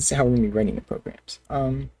this because this is how we're going to be running the programs.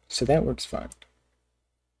 So that works fine.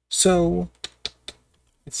 So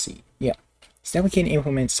let's see. Yeah, so now we can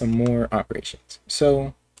implement some more operations.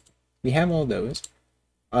 So we have all those.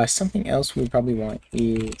 Something else we probably want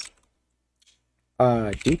is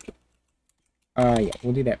dupe. Yeah,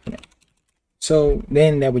 we'll do that for now. So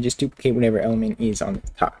then that would just duplicate whatever element is on the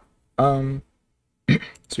top. So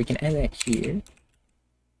we can add that here.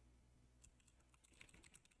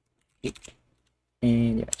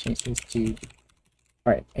 And yeah, change this to,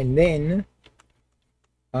 all right, and then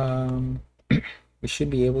we should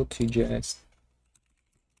be able to just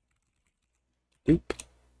dupe,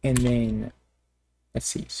 and then let's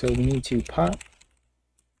see. So we need to pop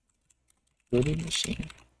loaded machine,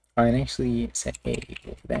 and actually set a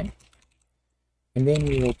equal to that, and then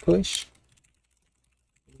we will push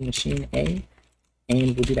machine A,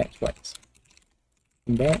 and we'll do that twice.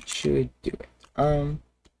 And that should do it. Oh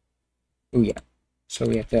yeah. So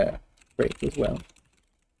we have to break as well.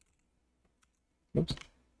 Oops.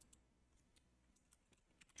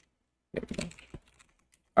 There we go.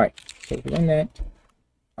 Alright, so we run that.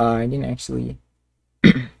 I didn't actually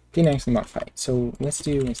modify it. So let's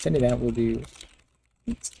do, instead of that, we'll do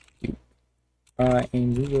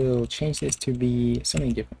and we will change this to be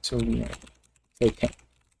something different. So we say 10.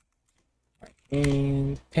 Alright,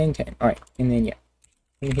 and 10, 10. Alright, and then yeah.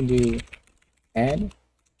 We can do add,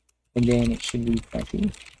 and then it should be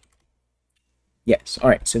 20. Yes,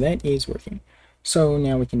 alright, so that is working. So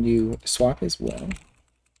now we can do swap as well.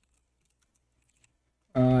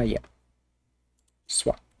 Yeah.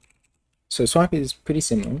 Swap. So swap is pretty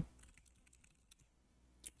similar.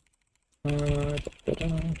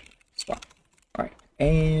 Swap. Alright,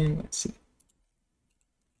 and let's see.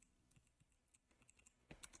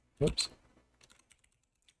 Whoops.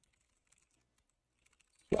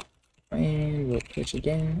 Swap. And we'll push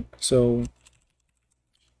again. So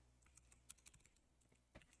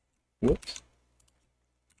whoops.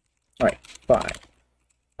 Alright, 5.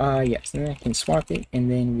 Yes, then I can swap it, and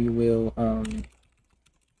then we will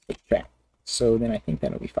subtract. So then I think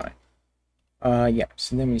that'll be fine. Yeah,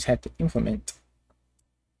 so then we just have to implement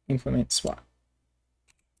swap.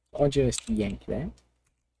 I'll just yank that.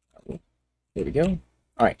 There we go.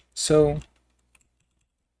 Alright, so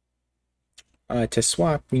to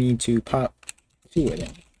swap, we need to pop 2 of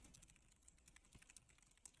them.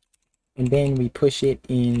 And then we push it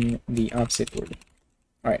in the opposite order.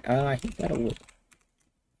 Alright, I think that'll work.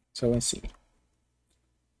 So let's see.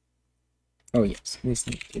 Oh yes, this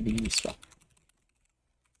needs to be swapped.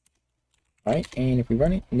 Alright, and if we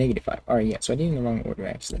run it, -5. Alright, yeah, so I did it in the wrong order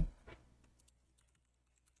actually.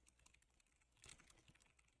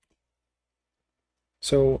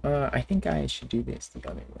 So I think I should do this the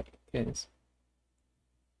other way, because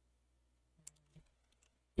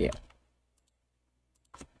yeah.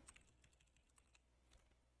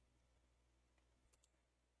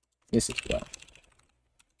 This is well.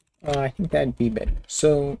 I think that'd be better.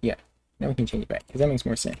 So yeah, now we can change it back because that makes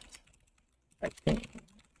more sense. I think.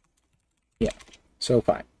 Yeah. So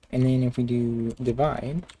 5, and then if we do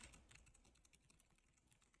divide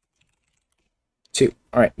 2.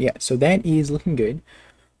 All right. Yeah. So that is looking good.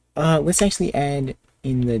 Let's actually add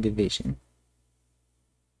in the division.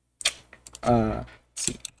 Let's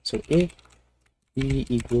see. So if b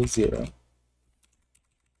equals 0,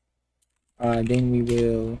 then we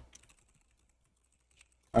will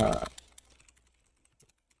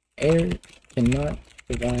error cannot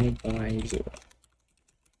divide by 0.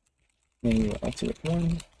 Then we will alter it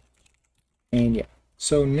 1. And yeah.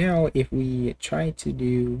 So now if we try to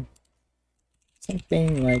do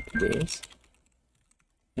something like this,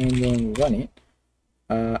 and then run it,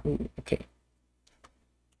 ooh, okay.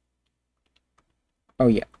 Oh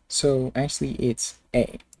yeah, so actually it's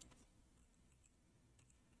A.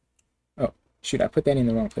 Oh, shoot, I put that in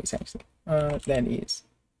the wrong place actually. That is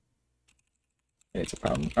a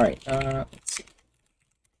problem. Alright, let's see.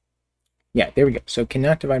 Yeah, there we go. So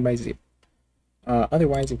cannot divide by 0.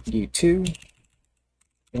 Otherwise, if we do 2,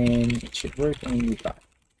 then it should work, and we do 5.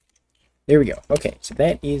 There we go. Okay, so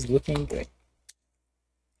that is looking good.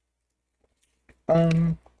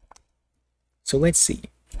 So let's see.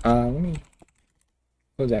 Let me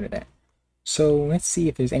close out of that. So let's see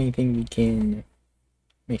if there's anything we can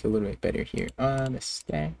make a little bit better here. The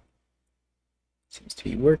stack seems to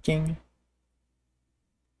be working.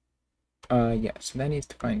 Yeah, so that needs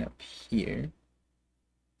to find up here.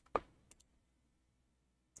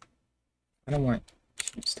 I don't want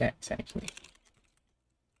 2 stacks, actually.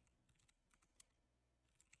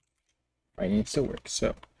 Right, and it still works,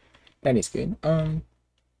 so that is good.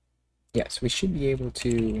 Yes, we should be able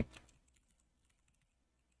to...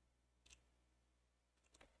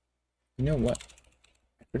 You know what?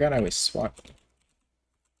 I forgot I was swapping.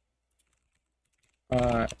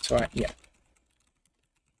 Yeah.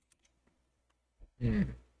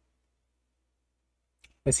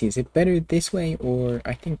 Let's see, is it better this way, or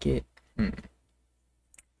I think it...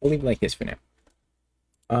 We'll leave it like this for now.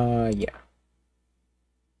 Yeah.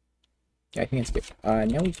 Yeah, I think it's good.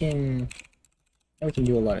 Now we can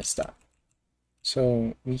do a lot of stuff.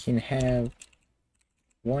 So we can have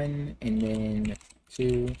 1, and then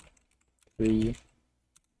 2, 3,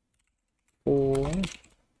 4,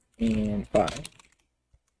 and 5.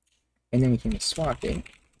 And then we can swap it.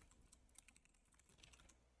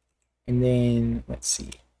 And then, let's see.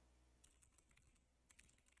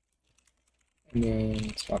 And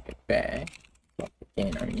then swap it back. Swap it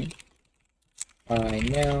again, I mean.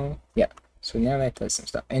 Now, yeah. So now that does some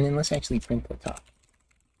stuff. And then let's actually print the top.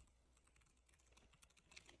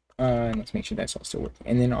 And let's make sure that's all still working.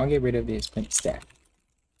 And then I'll get rid of this print stack.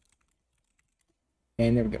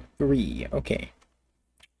 And there we go. 3. Okay.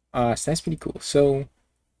 So that's pretty cool. So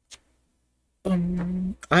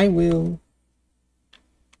I will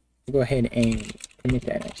go ahead and commit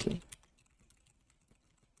that actually.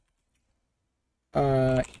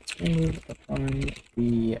 It's rendered upon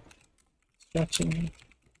the instruction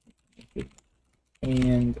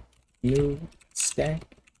and move stack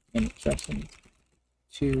and instructions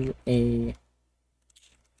to a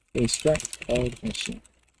struct called machine.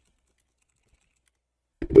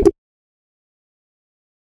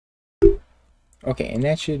 Okay, and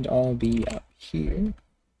that should all be up here.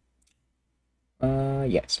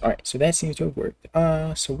 Yes. All right. So that seems to have worked.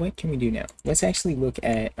 So what can we do now? Let's actually look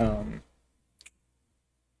at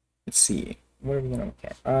let's see. What are we gonna look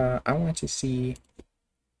at? I want to see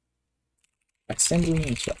assembly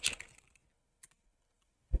instruction.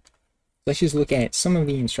 Let's just look at some of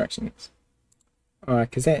the instructions.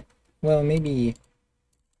 Cause that, well, maybe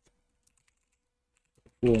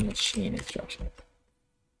full machine instruction.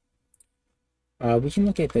 We can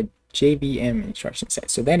look at the JVM instruction set.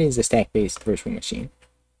 So that is a stack-based virtual machine.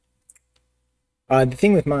 The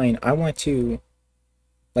thing with mine, I want to,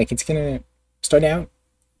 like, it's gonna start out,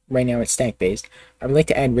 right now it's stack-based. I would like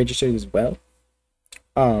to add registers as well.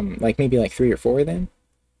 Like maybe like 3 or 4 of them.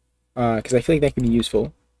 Because I feel like that could be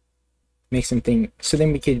useful. Make something, so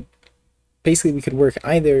then we could, basically we could work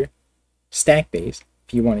either stack-based,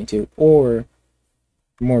 if you wanted to, or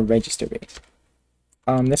more register-based.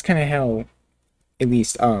 That's kind of how, at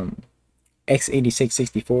least,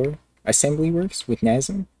 x86-64 assembly works with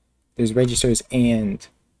NASM. There's registers and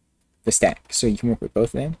the stack, so you can work with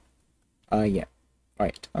both of them. Yeah.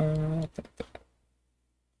 Alright.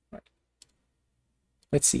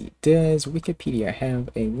 Let's see. Does Wikipedia have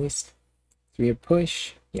a list? 3 of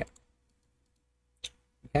push? Yeah.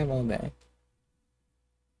 We have all that.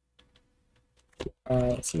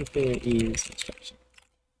 Let's see if there is instruction.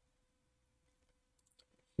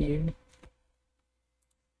 Here.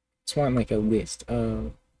 Just want like a list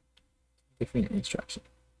of different instructions.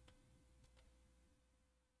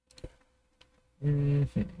 Yeah,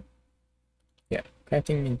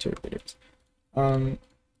 crafting interpreters.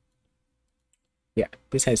 Yeah,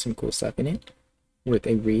 this has some cool stuff in it. Worth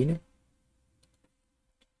a read.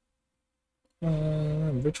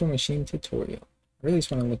 Virtual machine tutorial. I really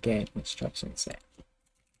just want to look at instruction set.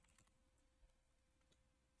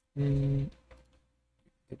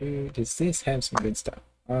 Does this have some good stuff?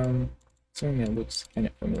 Something that looks kind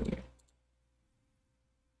of familiar.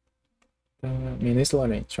 Man, there's a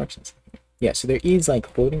lot of instructions. Yeah, so there is like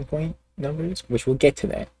floating point numbers, which we'll get to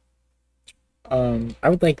that. I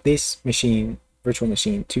would like this machine, virtual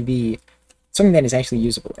machine, to be something that is actually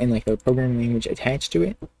usable and like a programming language attached to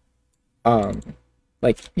it.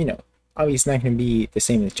 Like, you know, obviously it's not going to be the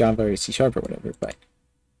same as Java or C# or whatever, but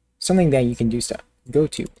something that you can do stuff. Go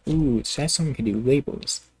to. Ooh, so that's something we could do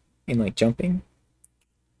labels and like jumping.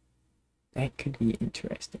 That could be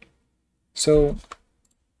interesting. So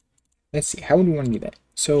let's see, how would we want to do that?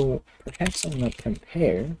 So perhaps I'm gonna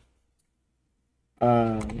compare,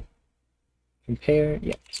 um,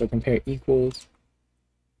 yeah, so compare equals,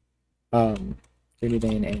 greater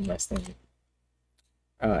than and less than,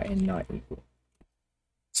 and not equal.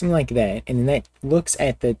 Something like that, and then that looks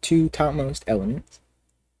at the two topmost elements,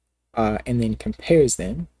 and then compares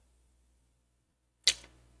them,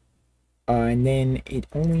 and then it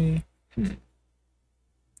only,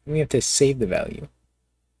 we have to save the value.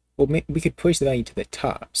 Well, we could push the value to the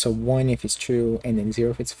top, so 1 if it's true, and then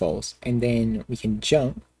 0 if it's false, and then we can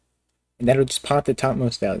jump, and that'll just pop the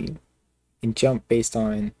topmost value, and jump based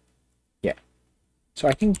on, yeah. So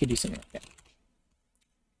I think we could do something like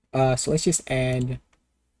that. So let's just add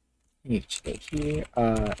each here,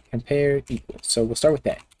 compare equals. So we'll start with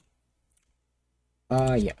that.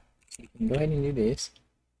 Yeah, so we can go ahead and do this.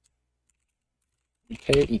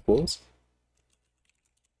 Compare equals.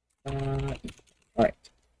 Alright.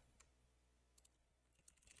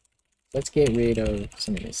 Let's get rid of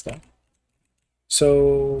some of this stuff.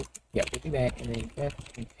 So yeah, we'll do that, and then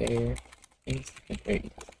compare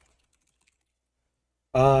equal.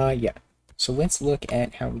 Yeah. So let's look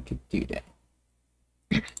at how we could do that.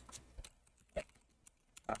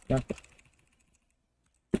 Nothing.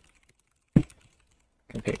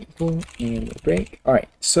 Compare equal, and we'll break. Alright,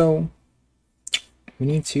 so we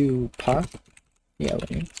need to pop the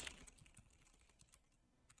element.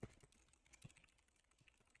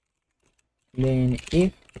 Then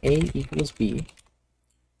if A equals B,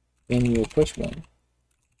 then we will push 1.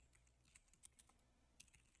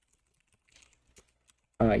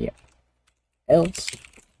 Yeah. Else,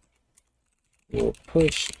 we'll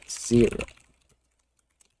push 0.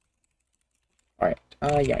 Alright,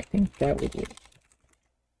 yeah, I think that would work.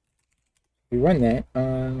 We run that,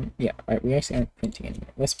 yeah, alright, we actually aren't printing anymore.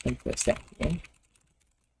 Let's print the stack again.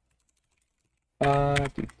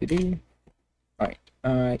 Alright,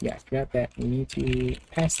 yeah, I forgot that we need to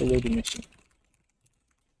pass the loading machine.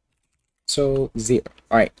 So 0.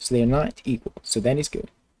 Alright, so they are not equal, so that is good.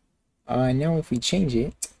 Now if we change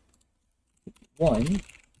it 1,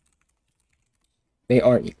 they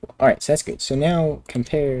are equal. Alright, so that's good. So now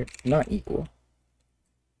compare not equal.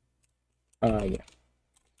 Yeah.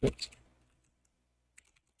 Oops.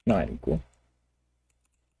 Not equal.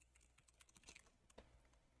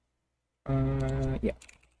 Yeah.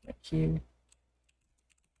 Right here.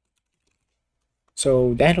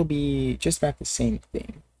 So that'll be just about the same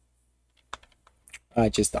thing.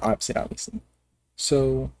 Just the opposite, obviously.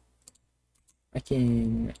 So I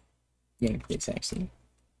can yank this actually.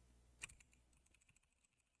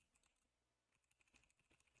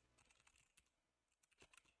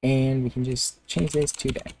 And we can just change this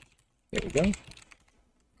to that. There we go.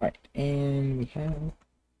 Alright, and we have...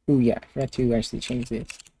 Oh yeah, I forgot to actually change this.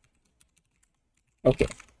 Okay.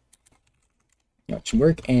 That should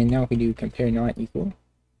work, and now if we do compare not equal,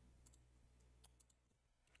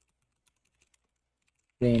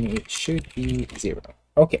 then it should be 0.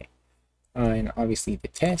 Okay. And obviously the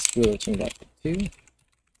test will change that to 2.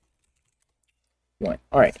 1.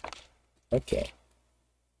 Alright. Okay.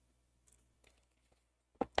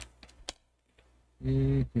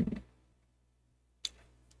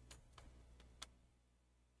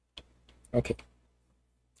 Okay.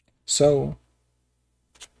 So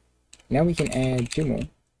now we can add 2 more.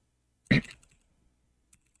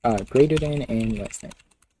 Greater than and less than.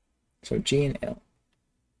 So G and L.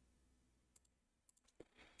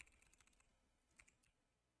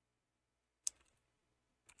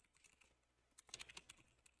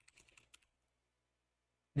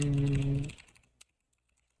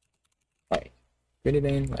 Alright. Greater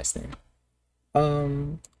than, less than.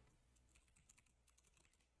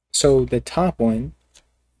 So the top one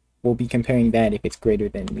will be comparing that if it's greater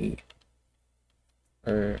than the,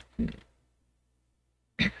 or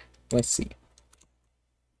let's see.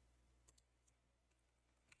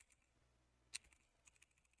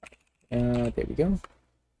 There we go.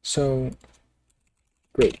 So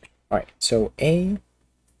greater. All right. So A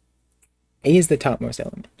is the topmost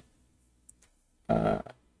element.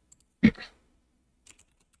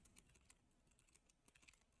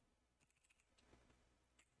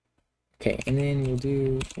 Okay, and then we'll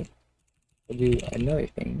do another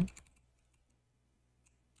thing.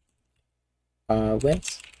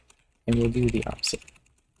 Let's, and we'll do the opposite.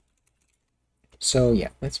 So yeah,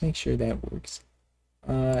 let's make sure that works.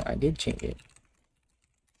 I did change it.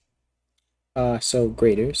 So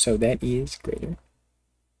greater, so that is greater.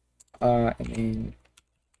 And then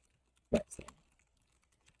less than.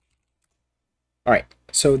 All right,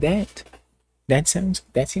 so that seems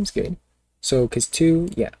good. So because 2,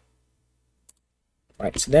 yeah. All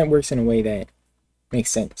right, so that works in a way that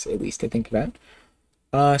makes sense at least to think about.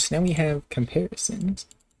 So now we have comparisons.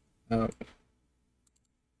 One,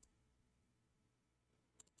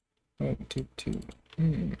 two, two.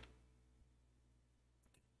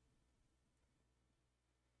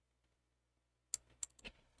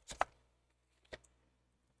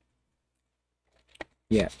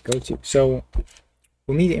 Yeah, go to. So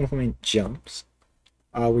we'll need to implement jumps.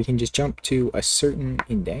 We can just jump to a certain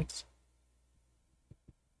index.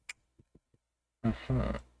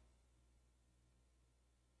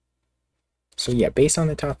 So yeah, based on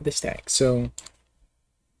the top of the stack. So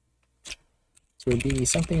it would be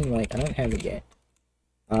something like, I don't have it yet,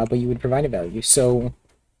 but you would provide a value. So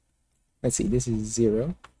let's see, this is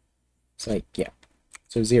 0. It's like, yeah,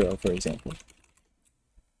 so 0, for example.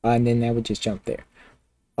 And then that would just jump there.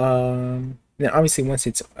 Then obviously once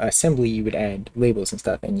it's assembly, you would add labels and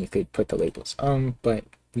stuff, and you could put the labels. But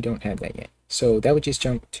we don't have that yet. So that would just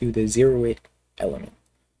jump to the 0th element.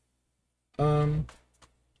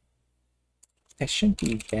 That shouldn't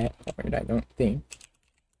be that hard, I don't think.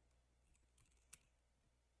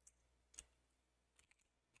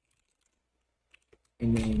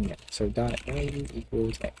 And then, yeah, so dot value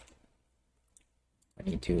equals x. I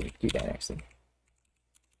need to do that actually.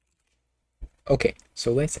 Okay,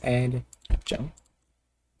 so let's add jump.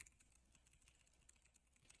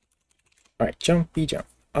 Alright, jump, be jump.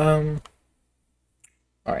 Alright.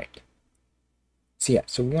 So yeah,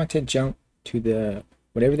 so we want to jump to the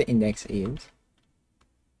whatever the index is.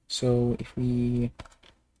 So if we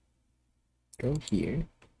go here,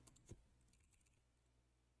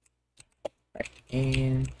 right,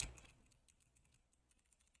 and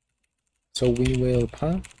so we will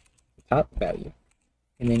pop the top value,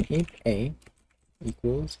 and then if a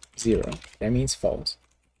equals 0, that means false.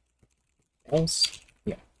 Else,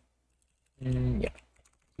 yeah, yeah,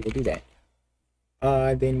 we'll do that.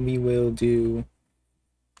 Then we will do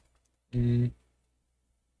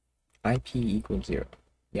IP equals 0.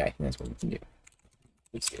 Yeah, I think that's what we can do.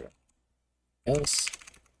 It's 0. Else,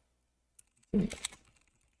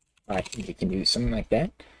 I think we can do something like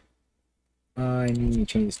that. I need to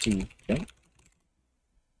change this to jump.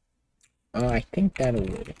 I think that'll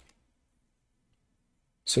work.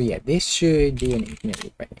 So yeah, this should do an infinite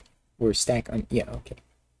loop, right? Or stack on, yeah, okay.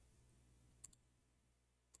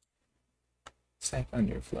 Stack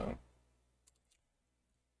underflow.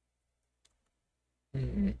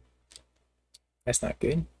 That's not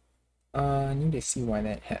good. I need to see why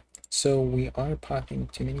that happened. So we are popping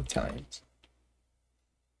too many times.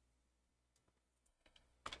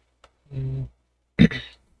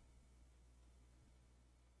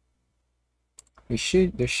 There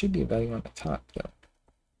should be a value on the top though.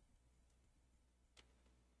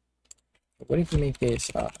 What if we make this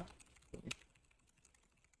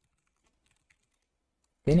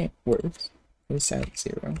then it works. This out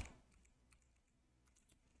 0.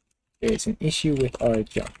 There's an issue with our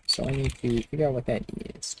jump, so I need to figure out what that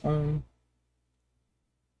is. Let's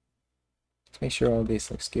make sure all this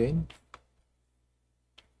looks good.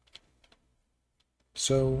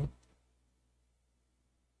 So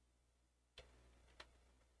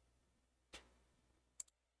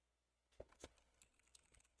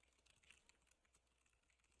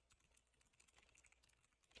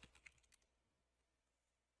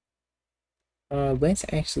let's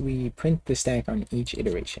actually print the stack on each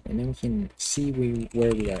iteration, and then we can see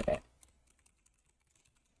where we are at.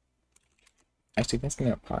 Actually, that's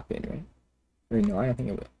gonna pop in, right? Or no, I don't think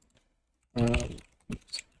it will.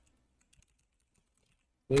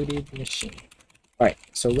 Loaded machine. Alright,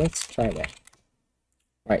 so let's try that.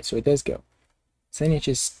 Alright, so it does go. So then it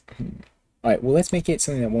just... Alright, well let's make it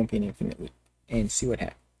something that won't be an infinite loop, and see what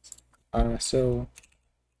happens. So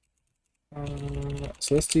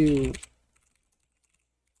let's do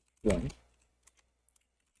 1.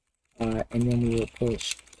 And then we will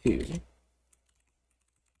push 2.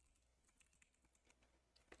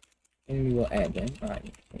 And we will add them.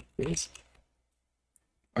 Alright, like this.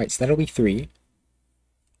 Alright, so that'll be 3.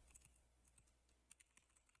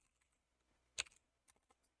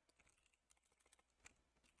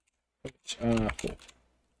 Push, 4.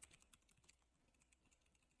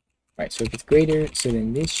 Alright, so if it's greater, so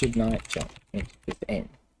then this should not jump with the n.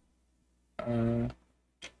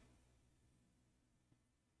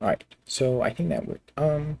 Alright, so I think that worked.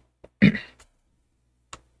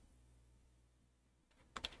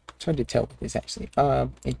 It's hard to tell with this actually.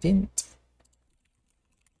 It didn't.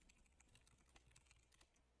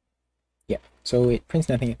 Yeah, so it prints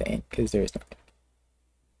nothing at the end because there is nothing.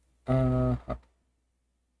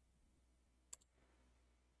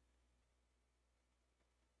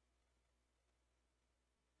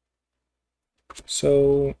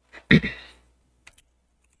 So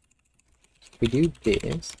we do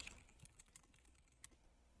this,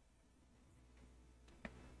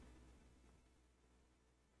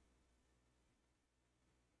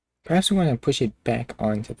 perhaps we want to push it back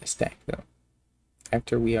onto the stack though,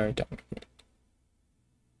 after we are done with it.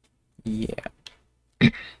 Yeah.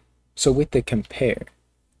 So with the compare,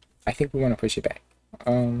 I think we want to push it back.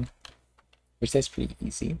 Which that's pretty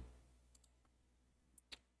easy.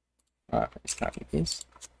 Let's copy this.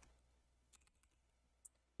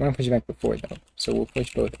 I want to push it back before though, so we'll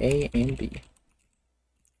push both A and B.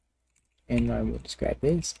 And I will describe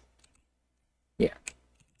this. Yeah.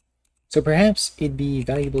 So perhaps it'd be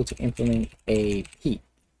valuable to implement a heap,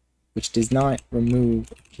 which does not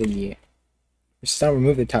remove the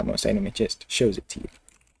topmost item, it just shows it to you.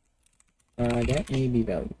 That may be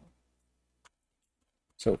valuable.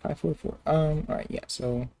 So 544. Alright, yeah,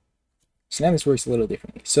 so now this works a little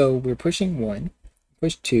differently. So we're pushing 1,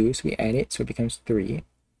 push 2, so we add it, so it becomes 3.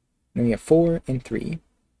 Then we have 4 and 3.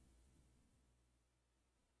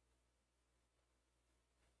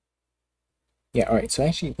 Yeah, alright, so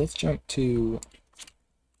actually let's jump to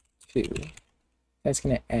 2. That's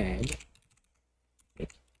gonna add.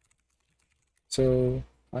 So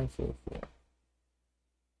 544.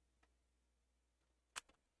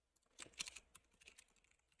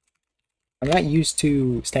 I'm not used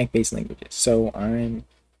to stack-based languages, so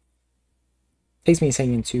takes me a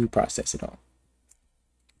second to process it all.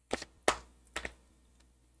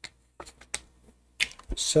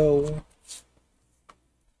 So,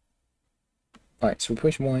 alright, so we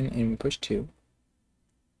push 1 and we push 2.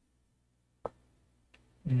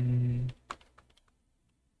 I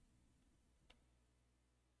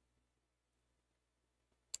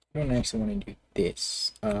don't actually want to do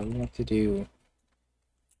this. We want to do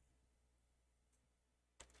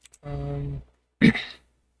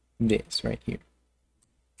this right here.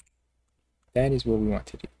 That is what we want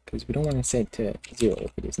to do, because we don't want to set to 0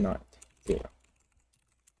 if it is not 0.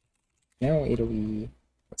 Now it'll be,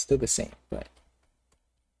 it's still the same, but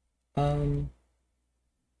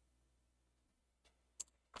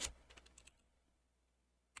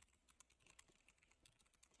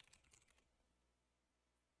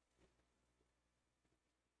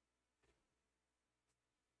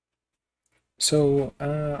so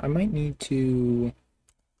I might need to.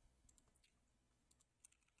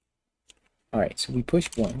 Alright, so we push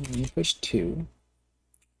 1, we push 2,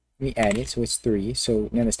 we add it, so it's 3, so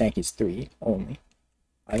now the stack is 3 only.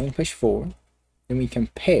 Then we push 4, then we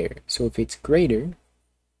compare, so if it's greater,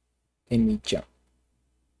 then we jump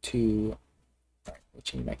to, alright, we'll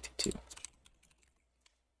change back to 2.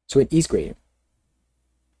 So it is greater.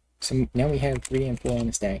 So now we have 3 and 4 on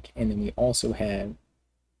the stack, and then we also have,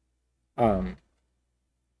 yeah,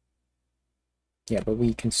 but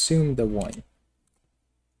we consume the 1.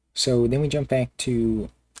 So then we jump back to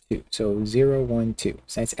 2. So 0, 1, 2.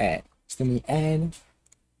 So that's add. So then we add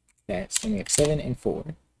that. So then we have 7 and 4.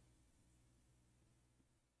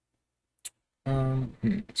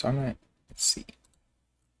 So I'm not, let's see.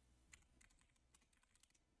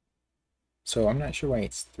 So I'm not sure why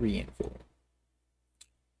it's 3 and 4.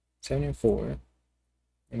 7 and 4.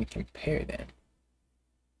 Let me compare them.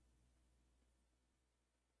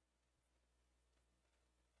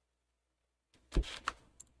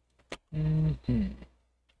 Let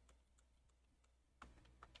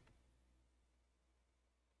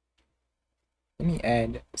me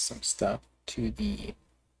add some stuff to the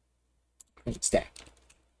stack.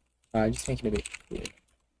 Just make it a bit clearer.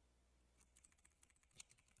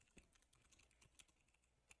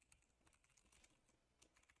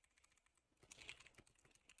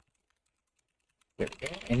 There we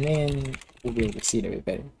go. And then we'll be able to see it a bit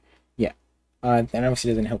better. Yeah. That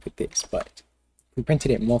obviously doesn't help with this, but we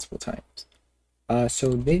printed it multiple times.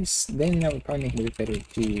 So this, then that would probably make it a bit better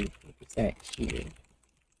to put that here.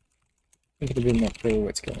 Make it a bit more clear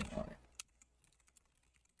what's going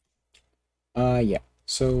on. Yeah.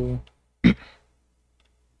 So, alright,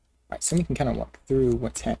 so we can kind of walk through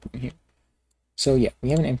what's happening here. So yeah, we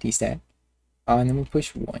have an empty stack. And then we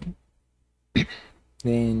push 1.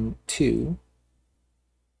 Then 2.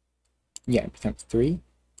 Yeah, it becomes 3.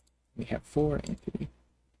 We have 4 and 3.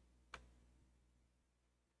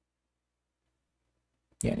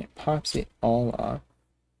 Yeah, and it pops it all off.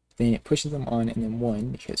 Then it pushes them on and then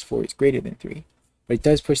 1 because 4 is greater than 3. But it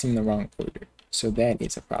does push them in the wrong order. So that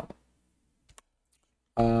is a problem.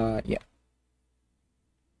 Yeah.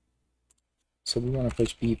 So we want to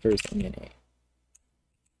push B first and then A.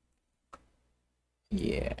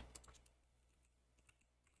 Yeah.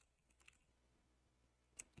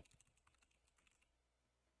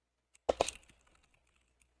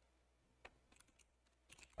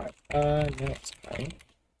 Alright, that's fine.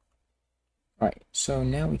 Alright, so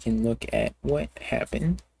now we can look at what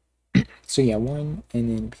happened. So yeah, 1 and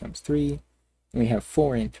then it becomes 3. And we have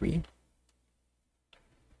 4 and 3.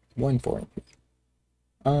 1, 4, and 3.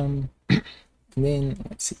 And then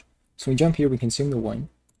let's see. So we jump here, we consume the 1.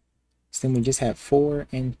 So then we just have 4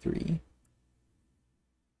 and 3.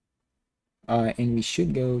 And we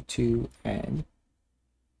should go to add.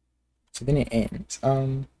 So then it ends.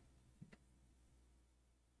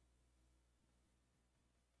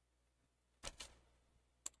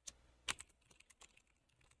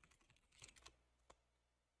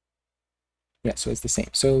 Yeah, so it's the same.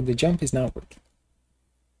 So the jump is not working.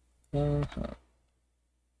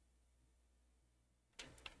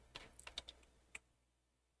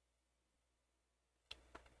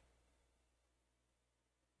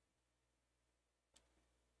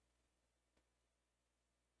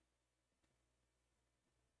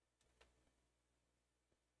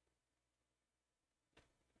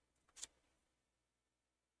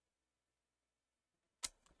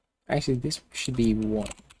 Actually, this should be 1.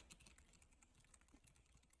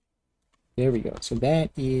 There we go. So that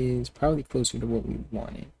is probably closer to what we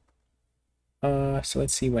wanted. So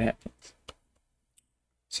let's see what happens.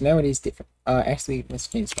 So now it is different. Actually, let's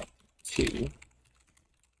finish up 2.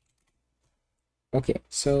 Okay,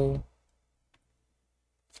 so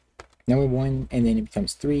now we're 1, and then it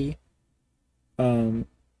becomes 3. Thank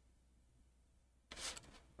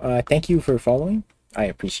you for following. I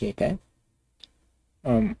appreciate that.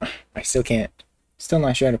 I still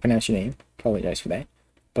not sure how to pronounce your name. Apologize for that.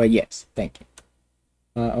 But yes, thank you.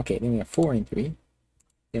 Okay, then we have 4 and 3.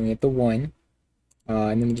 Then we have the 1.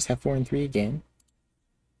 And then we just have 4 and 3 again.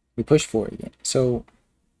 We push 4 again. So,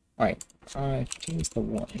 alright. Change the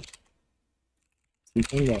 1. The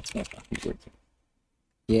index might not be working.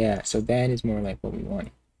 Yeah, so that is more like what we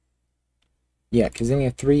wanted. Yeah, because then we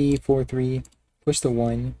have 3, 4, 3. Push the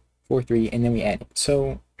 1, 4, 3, and then we add it.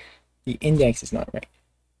 So, the index is not right.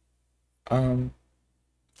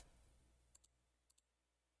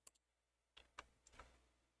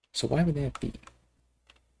 So why would that be? It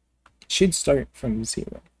should start from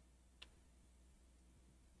 0.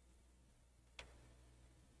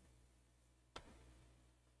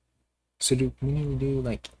 So do we need to do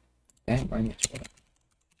like that minus 1?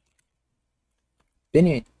 Then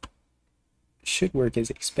it should work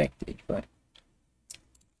as expected, but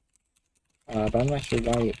I'm not sure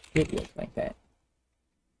why it would work like that.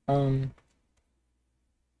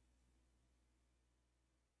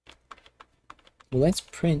 Well, let's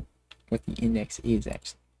print what the index is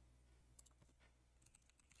actually.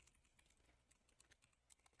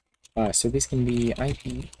 So this can be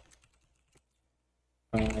IP.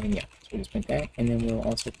 And yeah, so we'll just print that, and then we'll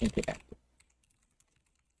also print it after.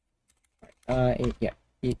 Yeah,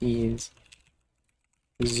 it is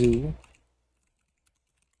zoo.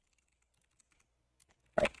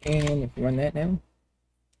 Alright, and if we run that now,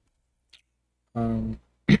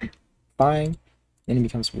 5, then it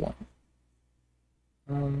becomes 1.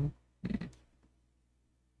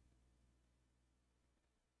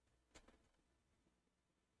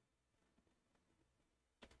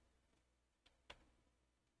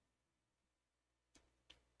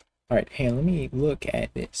 Alright, hey, let me look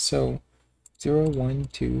at this. So 0, 1,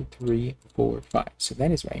 2, 3, 4, 5. So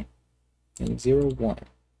that is right. And 0, 1.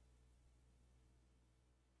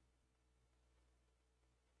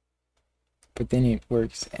 But then it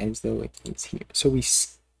works as though it is here. So we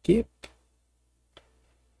skip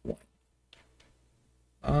 1.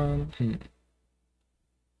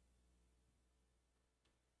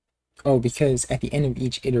 Oh, because at the end of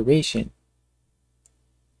each iteration.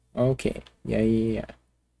 Okay. Yeah.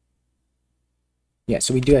 Yeah,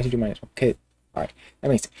 so we do have to do minus 1. Okay. Alright. That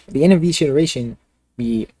makes sense. At the end of each iteration,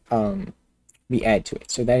 we add to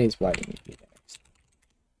it. So that is why we need to do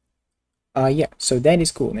that. Yeah, so that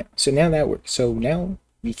is cool now. So now that works. So now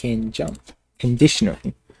we can jump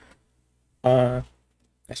conditionally.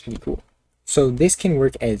 That's pretty cool. So this can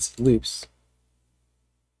work as loops.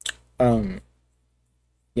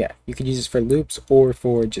 Yeah, you could use this for loops or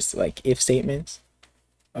for just like if statements.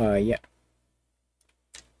 Yeah.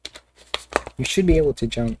 You should be able to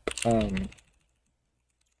jump further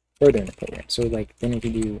in the program. So like then we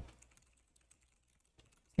could do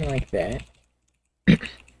something like that.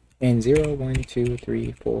 And 0, 1, 2,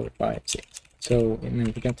 3, 4, 5, 6. So and then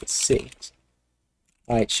if we jump to 6,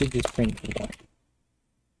 it should just print 1.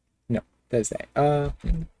 No, does that.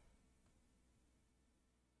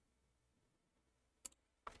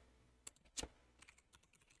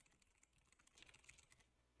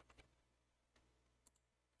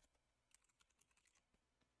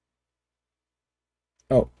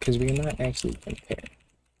 Oh, because we're not actually comparing.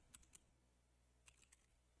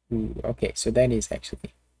 Ooh, okay, so that is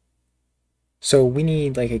actually. So we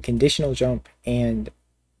need like a conditional jump and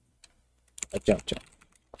a jump jump.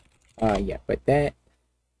 Yeah, but that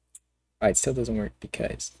it still doesn't work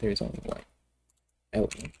because there's only one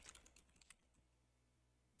element.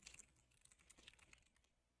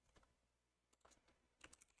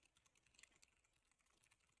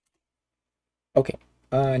 Okay,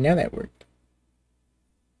 now that worked.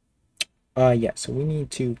 Yeah, so we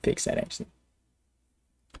need to fix that actually.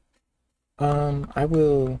 I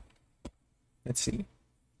will, let's see.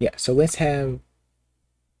 Yeah, so let's have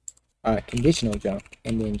conditional jump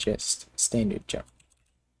and then just standard jump.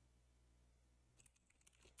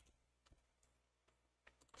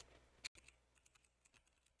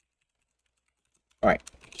 All right,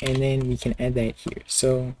 and then we can add that here.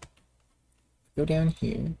 So go down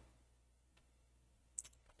here.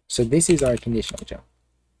 So this is our conditional jump.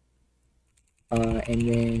 And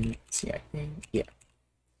then let's see, I think, yeah.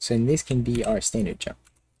 So and this can be our standard jump.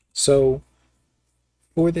 So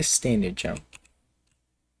for the standard jump,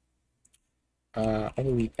 I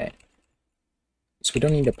will leave that. So we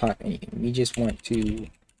don't need to pop anything. We just want to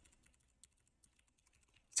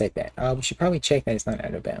set that. We should probably check that it's not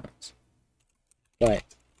out of bounds. But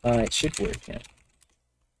it should work, yeah.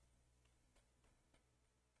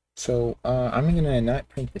 So I'm gonna not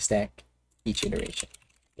print the stack each iteration.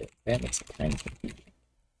 That makes it kind of confusing.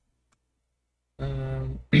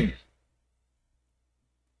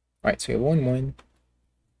 Alright, so we have 1,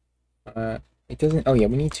 1. It doesn't, oh yeah,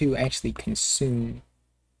 we need to actually consume.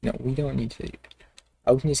 No, we don't need to.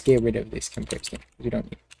 We can just get rid of this compare skin. We don't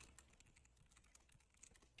need it.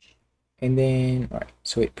 And then, alright,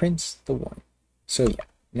 so it prints the 1. So yeah,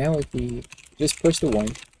 now if we just push the 1,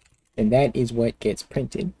 and that is what gets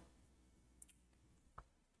printed.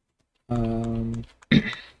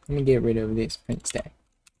 Let me get rid of this print stack.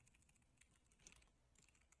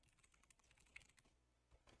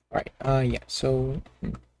 Alright, yeah, so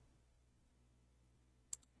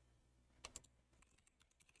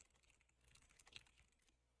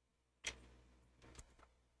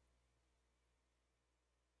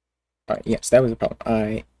alright, yes, that was a problem.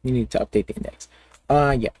 I needed to update the index.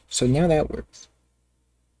 Yeah, so now that works.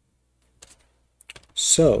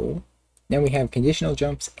 So now we have conditional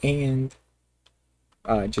jumps and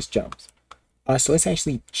just jumps. So let's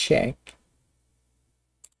actually check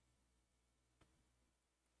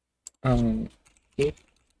if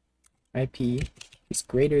IP is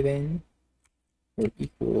greater than or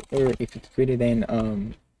equal, or if it's greater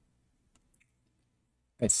than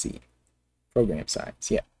let's see, program size.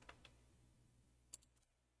 Yeah,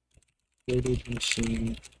 loaded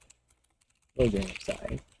machine program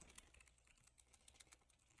size.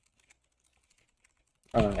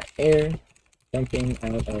 Air jumping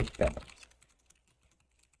out of bounds.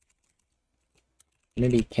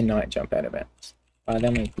 Maybe cannot jump out of bounds.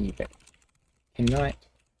 That might be better. Cannot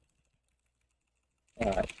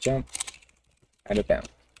jump out of bounds.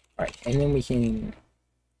 Alright, and then we can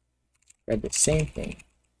grab the same thing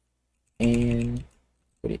and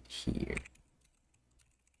put it here.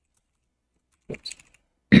 Oops.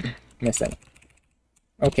 Mess that up.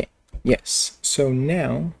 Okay, yes. So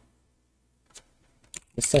now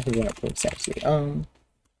the stuff is what works actually.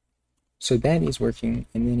 So that is working,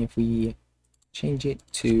 and then if we change it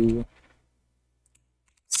to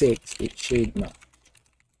 6, it should not.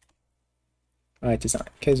 It does not,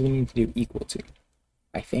 because we need to do equal to,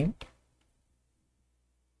 I think.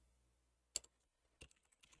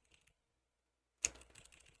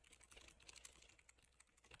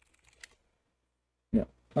 No.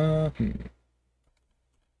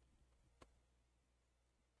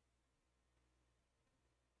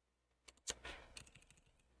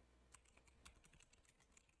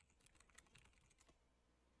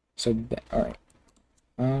 So that, all right.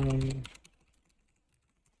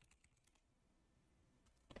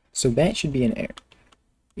 So that should be an error.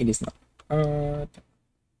 It is not.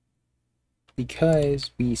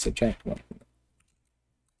 Because we subtract 1.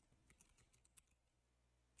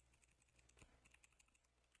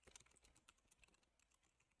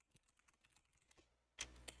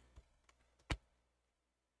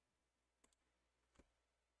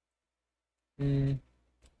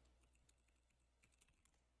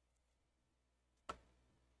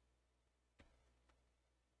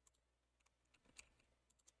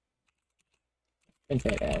 Print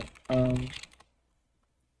that out.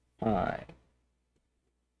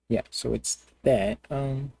 Yeah, so it's that.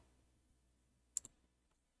 There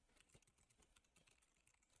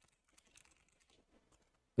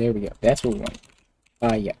we go. That's what we want.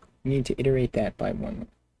 Yeah, we need to iterate that by 1.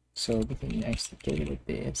 So we can actually get rid of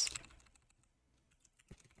this.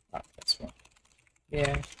 That's 1.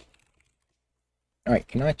 Yeah. Alright,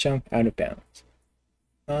 cannot jump out of bounds.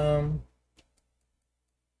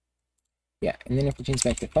 Yeah, and then if we change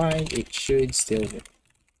back to 5, it should still work.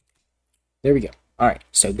 There we go. Alright,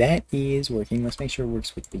 so that is working. Let's make sure it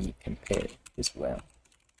works with the compare as well.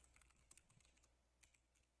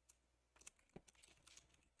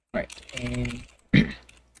 Alright, and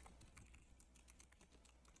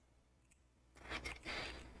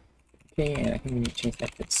okay, and I think we need to change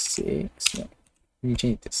that to 6. No, we need to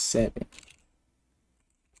change it to 7.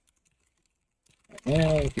 Right,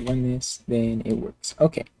 now, if we run this, then it works.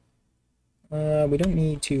 Okay. We don't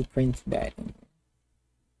need to print that anymore.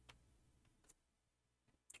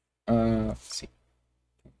 Let's see.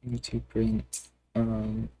 We need to print,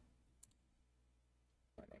 right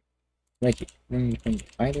here. We don't need to print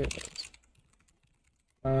either of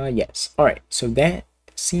those. Yes. Alright, so that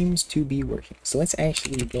seems to be working. So let's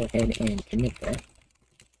actually go ahead and commit that.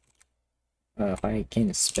 If I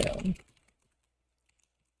can spell.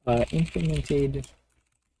 Implemented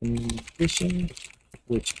condition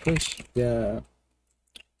which push the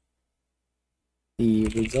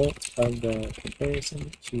result of the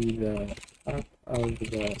comparison to the top of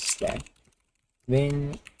the stack.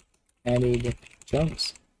 Then added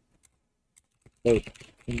jumps, both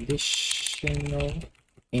conditional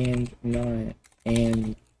and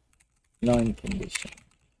non-conditional.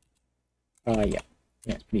 Yeah,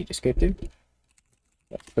 that's pretty descriptive.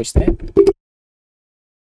 Let's push that.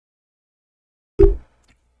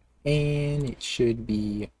 And it should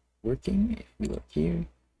be working if we look here.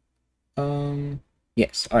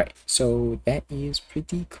 Yes, alright, so that is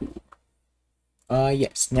pretty cool.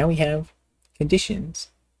 Yes, now we have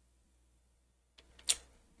conditions.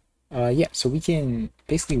 Yeah, so we can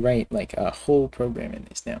basically write like a whole program in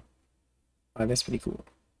this now. That's pretty cool.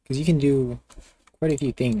 Because you can do quite a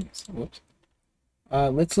few things. Whoops.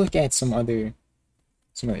 Let's look at some other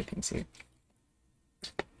things here.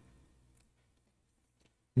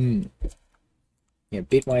 Yeah,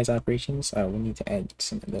 bitwise operations, we need to add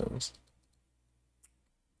some of those.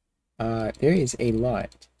 There is a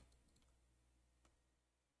lot.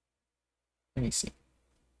 Let me see.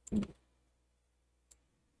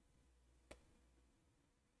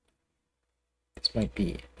 This might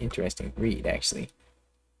be interesting to read, actually.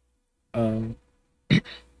 I mean,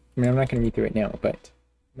 I'm not going to read through it now, but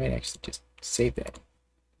I might actually just save that.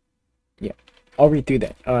 Yeah, I'll read through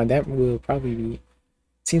that. That will probably be...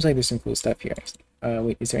 Seems like there's some cool stuff here, actually.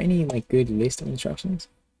 Wait, is there any, like, good list of instructions?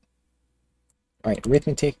 Alright,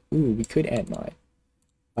 arithmetic. Ooh, we could add mod.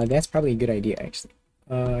 That's probably a good idea, actually.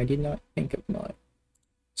 I did not think of mod.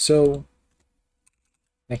 So,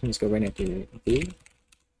 I can just go right into the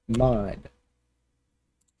mod.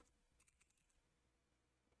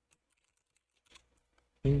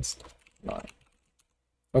 Inst mod.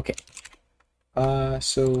 Okay.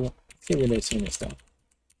 So, let's get rid of some of this stuff.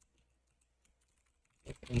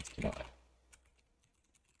 Inst mod.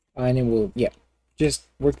 And then we'll, yeah, just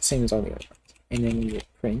work the same as all the other ones. And then we will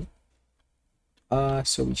print.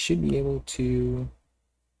 So we should be able to,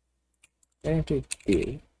 right after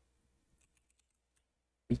div,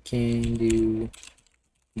 we can do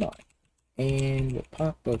mod. And we'll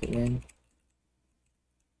pop both of them.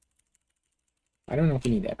 I don't know if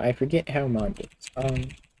we need that. I forget how mod works.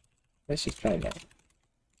 Let's just try that.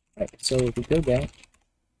 Alright, so if we go back,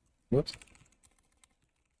 whoops.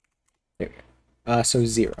 There we go. So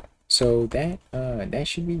 0. So that that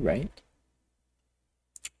should be right.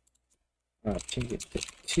 Change it to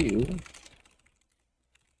 2.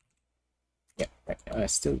 Yeah, right.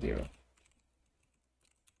 Still 0.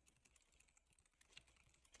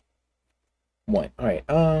 1. Alright,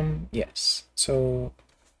 yes. So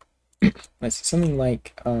let's see, something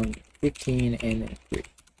like 15 and then 3.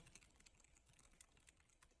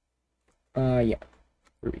 Yeah,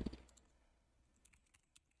 3.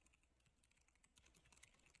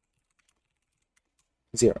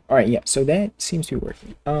 Zero. Alright, yeah, so that seems to be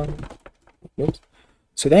working. Whoops.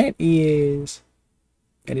 So that is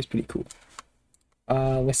pretty cool.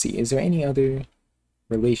 Let's see, is there any other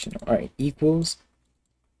relational? Alright, equals.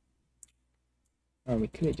 Oh, we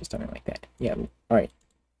could have just done it like that. Yeah, alright.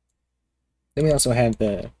 Then we also have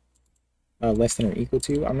the less than or equal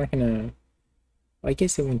to. I'm not gonna, well, I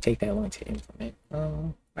guess it wouldn't take that long to implement.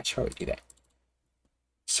 I should probably do that.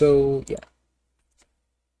 So yeah.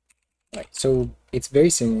 Alright, so it's very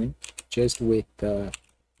similar, just with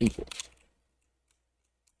equal.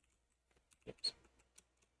 Oops.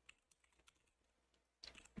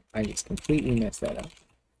 I just completely messed that up.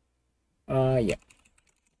 Yeah.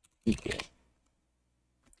 Equal.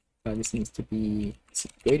 This needs to be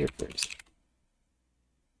greater first.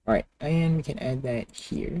 Alright, and we can add that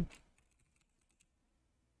here.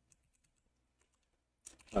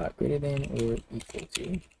 greater than or equal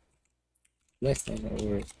to, less than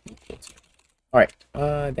or equal to. All right,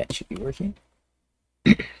 that should be working.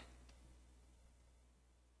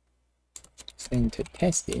 So then to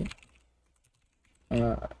test it,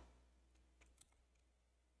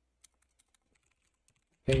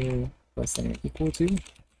 less than or equal to,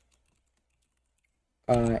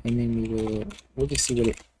 and then we'll just see what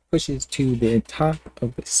it pushes to the top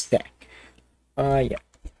of the stack. Yeah.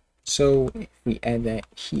 So if we add that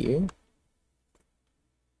here,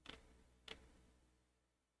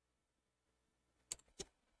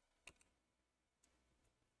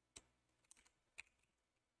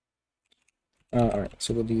 all right.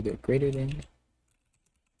 So we'll do the greater than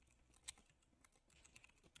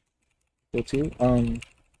equal to. All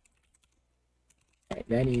right,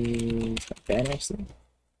 that is not bad actually.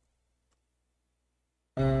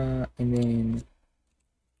 And then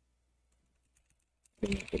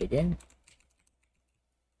make it again,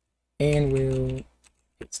 and we'll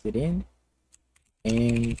paste it in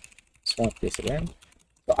and swap this around.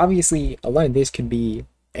 So obviously, a lot of this could be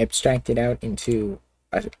abstracted out into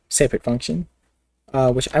a separate function,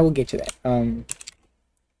 which I will get to that.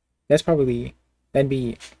 That'd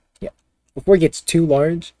be, yeah. Before it gets too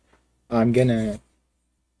large, I'm gonna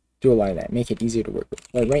do a lot of that, make it easier to work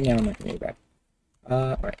with. But right now, I'm not gonna worry about it.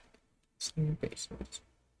 All right.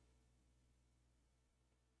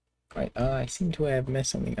 Alright, I seem to have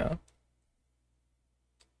messed something up.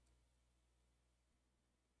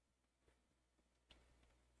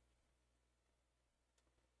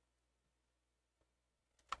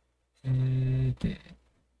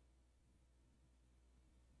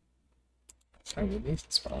 I released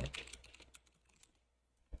this file.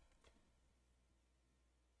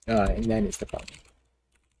 And that is the problem.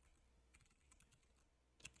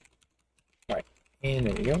 Alright, and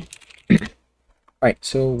there we go. Alright,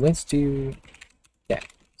 so let's do that.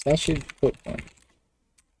 So that should put one.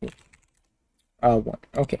 One.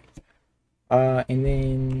 Okay. And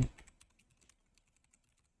then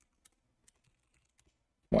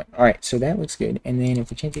one. Alright, so that looks good. And then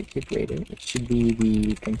if we change it to greater, it should be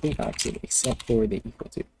the complete opposite except for the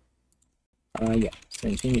equal to. Yeah. So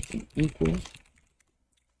then change it to equal.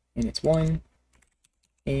 And it's 1.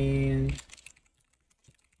 And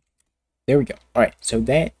there we go. Alright, so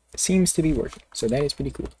that seems to be working. So that is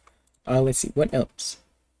pretty cool. Let's see, what else?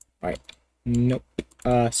 Alright, nope.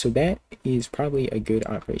 So that is probably a good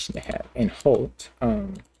operation to have. And halt,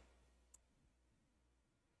 alright,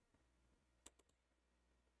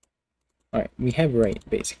 we have write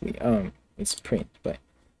basically. It's print, but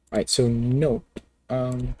alright, so nope.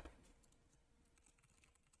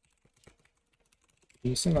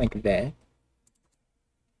 Do something like that.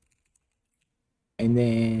 And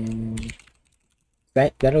then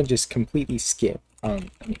that'll just completely skip an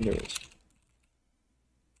iteration.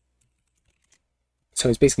 So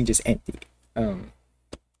it's basically just empty.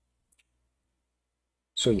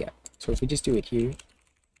 So yeah. So if we just do it here,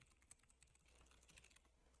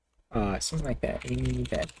 something like that. We need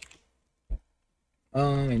that.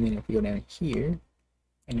 And then if we go down here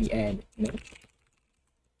and we add nope,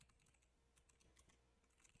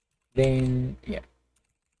 then yeah,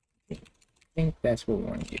 I think that's what we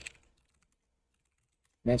want to do.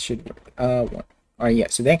 That should work. One. Alright, yeah.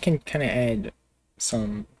 So that can kind of add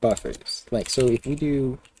some buffers. Like, so if we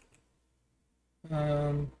do, we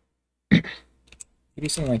do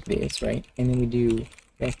something like this, right? And then we do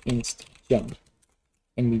inst jump,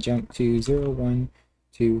 and we jump to 0, 1,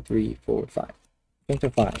 2, 3, 4, 5. Jump to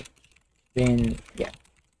 5. Then yeah,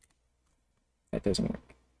 that doesn't work.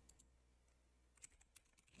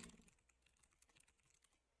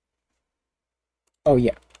 Oh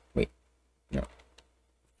yeah, wait, no.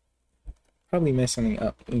 Probably messed something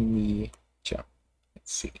up in the jump.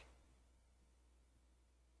 Let's see.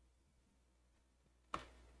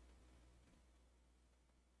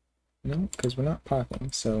 No, because we're not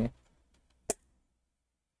popping, so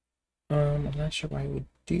I'm not sure why I would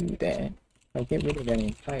do that. I'll get rid of that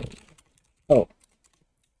entirely. Oh,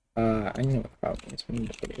 I know what the problem is. We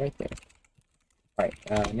need to put it right there.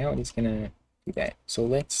 Alright, now it's gonna do that. So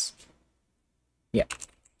let's, yeah.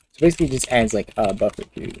 So basically it just adds like a buffer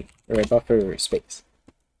period, or a buffer space.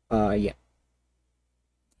 Yeah.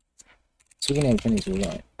 So we can add as many as we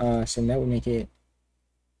want. So that would make it,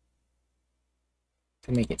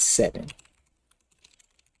 to make it 7.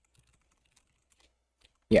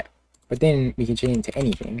 Yeah. But then we can change it to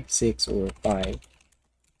anything, 6 or 5.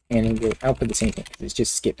 And it will output the same thing, because it's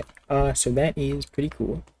just skipping. So that is pretty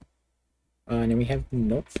cool. And then we have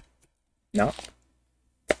nope. No.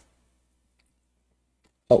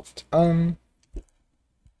 Halt.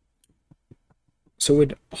 So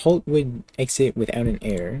halt would exit without an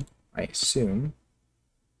error, I assume.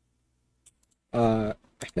 I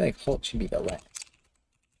feel like halt should be the last.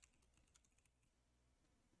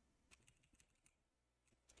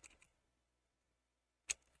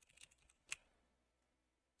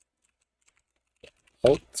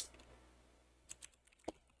 Halt.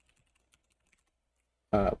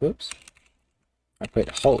 Whoops. I put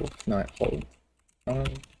halt, not hold.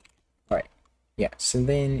 Alright. Yeah, so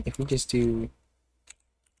then if we just do,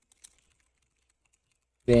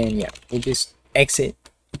 then yeah, we'll just exit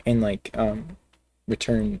and like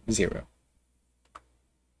return 0.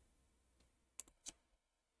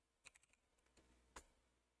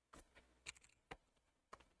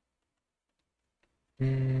 So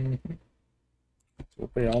we'll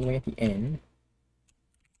put it all the way at the end.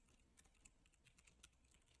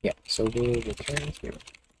 Yeah, so we'll return 0.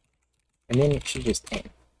 And then it should just end.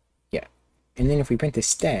 Yeah. And then if we print the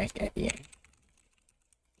stack at the end,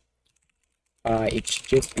 it should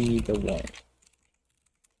just be the 1.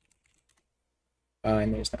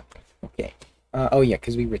 And there's nothing. Okay. Oh yeah,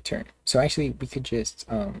 because we return. So actually we could just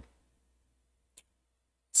let's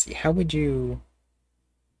see, how would you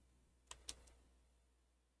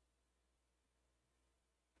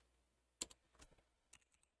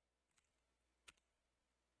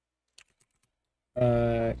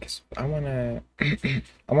because I wanna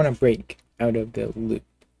I wanna break out of the loop.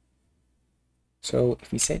 So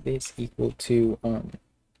if we set this equal to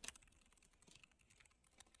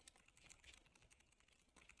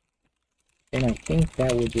then I think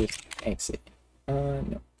that would just exit.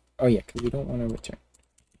 No. Oh yeah, because we don't want to return.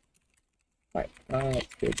 Alright, let's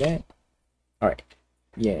do that. Alright.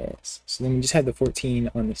 Yes. So then we just had the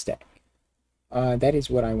 14 on the stack. That is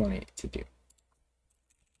what I wanted to do.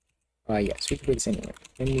 Yes, we could put this anywhere.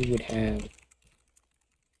 Then we would have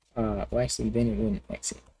well actually then it wouldn't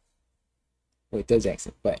exit. Well, it does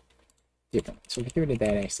exit, but different. So we get rid of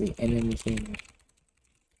that actually, and then we can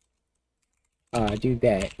do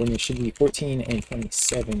that. Then there should be 14 and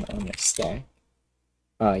 27 on the stack.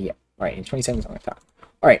 Yeah, alright, and 27 is on the top.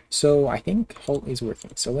 Alright, so I think halt is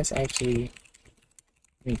working. So let's actually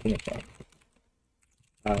implement that.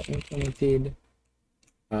 Implemented,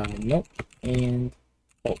 nope, and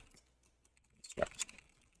halt.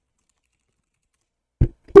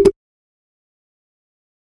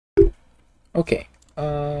 Okay,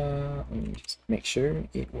 let me just make sure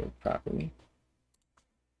it worked properly.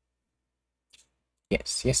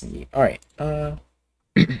 Yes, indeed. Alright,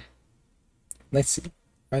 let's see.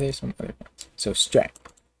 Are there some other ones? So strap.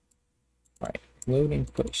 Alright, load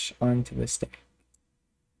and push onto the stack.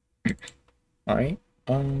 Alright,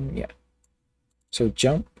 yeah. So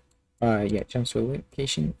jump, yeah, jumps to a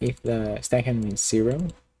location if the stack element is 0.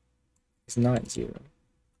 It's not 0.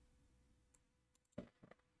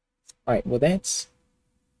 Alright, well that's,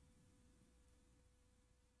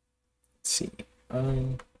 let's see.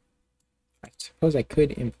 I suppose I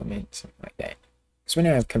could implement something like that. Because when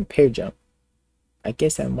I have compare jump, I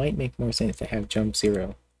guess that might make more sense to have jump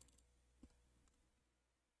 0.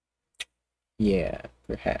 Yeah,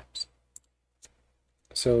 perhaps.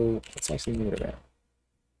 So let's actually move it around.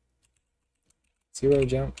 0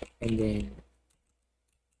 jump and then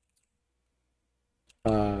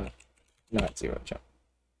not 0 jump.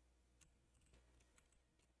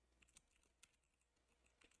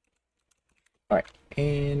 Alright,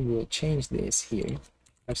 and we'll change this here.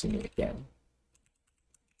 Actually move it down.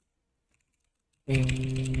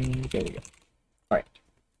 And there we go. Alright.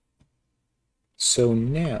 So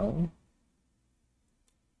now,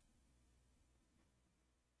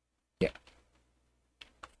 yeah.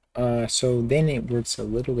 So then it works a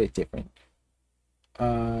little bit different.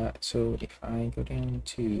 So if I go down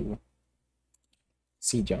to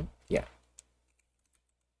C jump, yeah.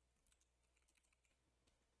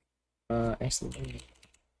 Actually, let me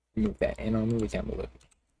move that, and I'll move it down below.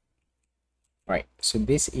 Alright, so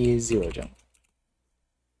this is 0 jump.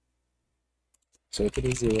 So if it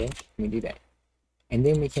is 0, we do that. And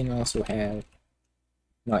then we can also have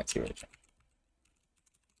not 0 jump.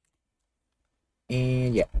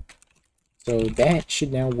 And yeah, so that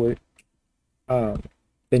should now work. The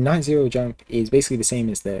not 0 jump is basically the same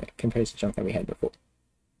as the comparison jump that we had before.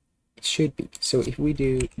 It should be. So if we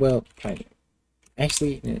do, well, kind of.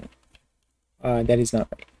 Actually, no. That is not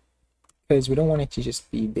right. Because we don't want it to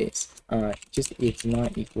just be this. Just if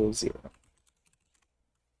not equals 0.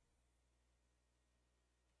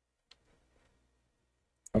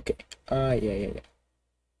 Okay. Yeah.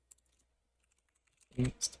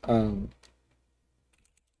 Next,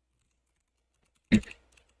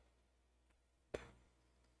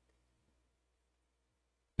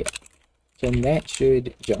 yeah. and that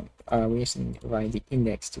should jump. We just need to provide the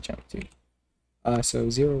index to jump to. So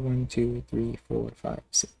 0, 1, 2, 3, 4, 5,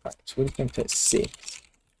 6, 5. So we'll jump to 6.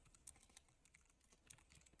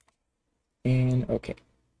 And okay.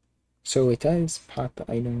 So it does pop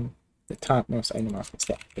the item, the topmost item off the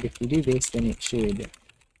stack. But if we do this, then it should.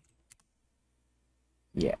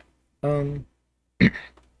 Yeah.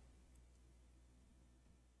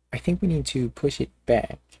 I think we need to push it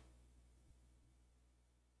back.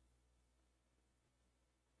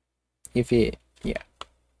 If it, yeah.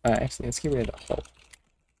 Actually, let's get rid of the hole.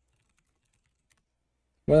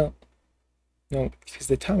 Well, no, because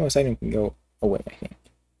the topmost item can go away, I think.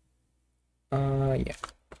 Yeah.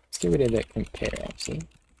 Let's get rid of the compare, actually.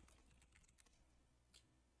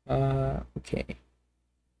 Okay.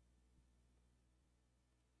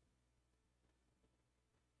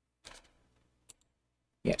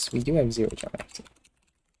 Yes, we do have 0 jump, actually.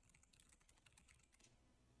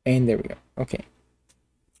 And there we go. Okay.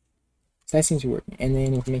 So that seems to be working. And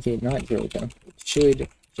then if we make it not 0 jump, it should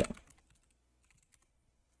jump.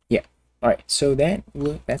 Yeah. Alright, so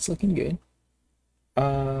that's looking good.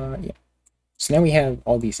 Yeah. So now we have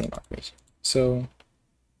all these same operations. So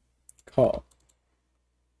call.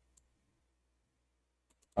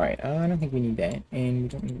 Alright, I don't think we need that. And we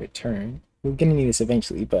don't need return. We're gonna need this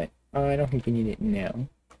eventually, but I don't think we need it now.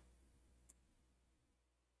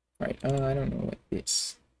 Alright, I don't know what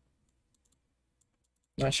this.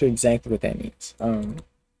 Not sure exactly what that means.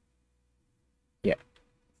 Yeah.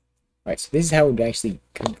 Alright, so this is how it would actually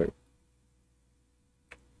convert.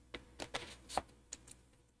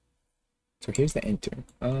 So here's the enter.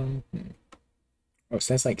 Oh,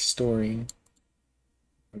 so that's like storing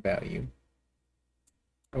a value.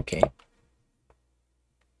 Okay.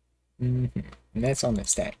 And that's on the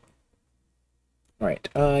stack. Alright,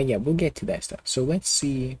 yeah, we'll get to that stuff. So let's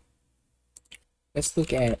see. Let's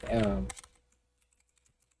look at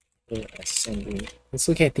the assembly. Let's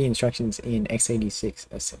look at the instructions in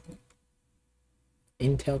x86 assembly.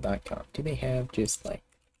 Intel.com. Do they have just like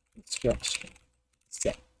instruction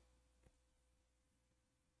set?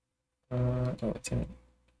 Oh, it's in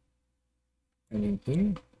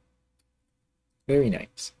here. Very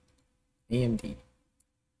nice. AMD.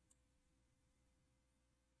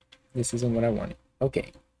 This isn't what I wanted.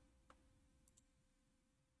 Okay.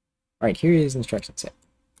 Alright, here is instruction set.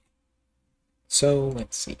 So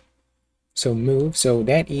let's see. So move. So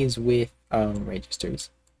that is with registers.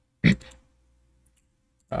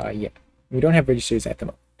 Yeah. We don't have registers at the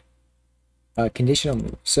moment. Conditional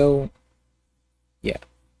move. So yeah.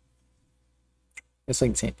 That's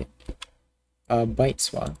like the same thing. Byte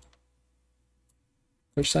swap.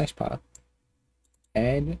 Push / pop.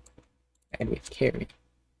 Add with carry.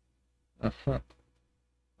 I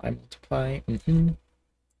multiply.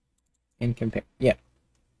 And compare. Yeah.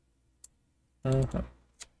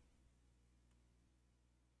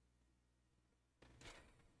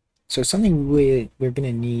 So something we're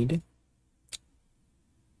gonna need.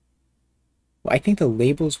 Well, I think the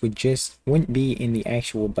labels wouldn't be in the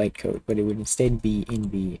actual bytecode, but it would instead be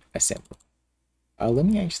in the assembly. Let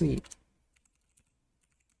me actually.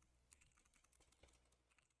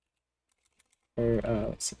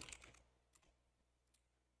 Let's see.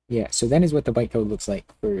 Yeah, so that is what the bytecode looks like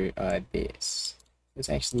for this. Let's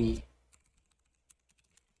actually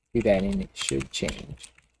do that, and it should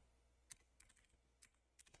change.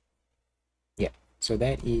 Yeah, so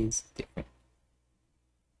that is different.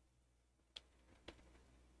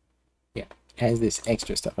 Yeah, it has this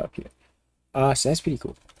extra stuff up here. So that's pretty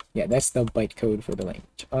cool. Yeah, that's the bytecode for the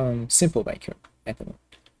language. Simple bytecode at the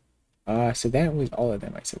moment. So that was all of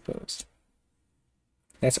them, I suppose.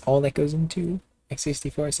 That's all that goes into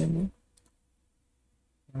x64 assembly.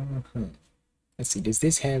 Let's see, does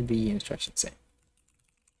this have the instruction set?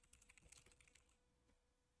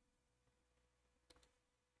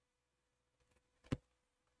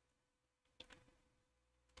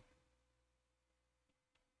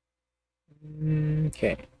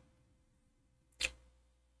 Okay.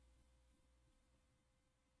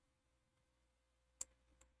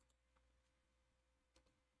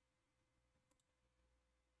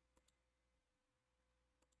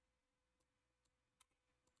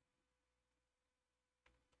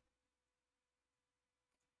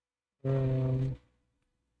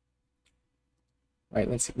 Alright,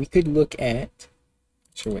 let's see. We could look at,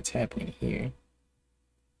 not sure what's happening here.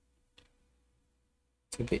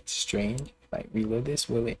 It's a bit strange. If I reload this,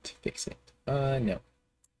 will it fix it? No.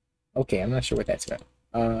 Okay, I'm not sure what that's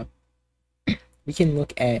about. We can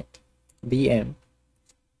look at VM,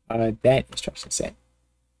 that instruction set,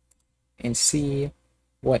 and see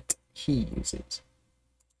what he uses.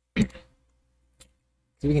 Because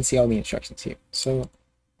So we can see all the instructions here. So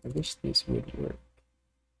I wish this would work.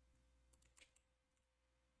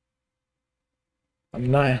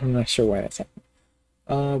 I'm not sure why that's happening.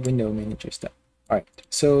 Window manager stuff. Alright,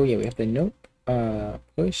 so yeah, we have the nope,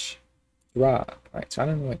 push, drop. Alright, so I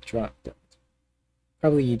don't know what drop does.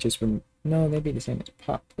 Probably you just no, that'd be the same as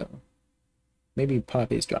pop though. Maybe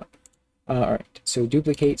pop is drop. Alright, so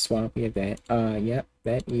duplicate, swap, we have that. Yep,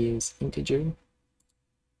 that is integer.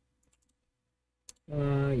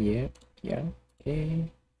 Yeah,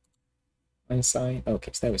 okay. Unsigned,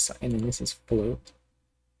 okay, so that was signed, and then this is float.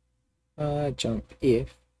 Jump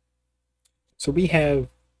if. So we have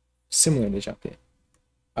similar to jump if.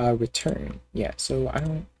 Return, yeah, so I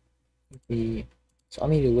don't so I'll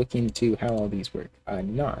need to look into how all these work.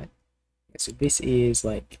 Not. So this is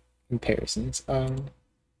like comparisons.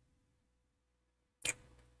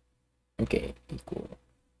 Okay, equal.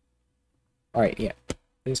 Alright, yeah.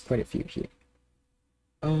 There's quite a few here.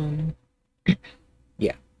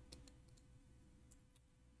 Yeah.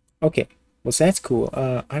 Okay. Well, so that's cool.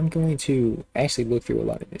 I'm going to actually look through a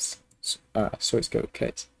lot of this source code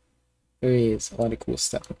because there is a lot of cool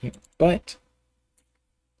stuff in here. But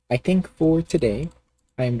I think for today,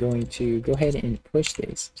 I'm going to go ahead and push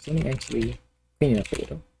this. So let me actually clean it up a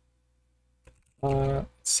little.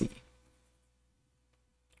 Let's see.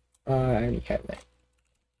 I already have that.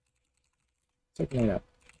 So open it up.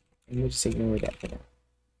 And we'll just ignore that for now.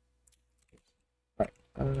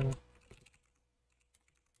 Alright,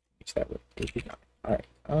 which that would it did not. Alright,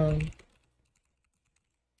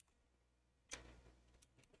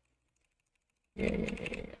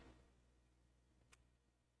 yeah.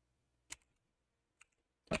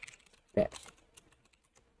 That.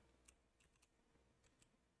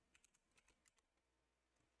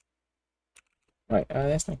 Alright,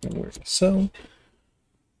 that's not gonna work. So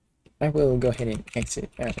I will go ahead and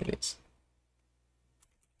exit after this.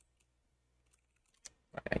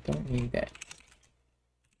 I don't need that.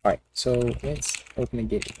 Alright, so let's open the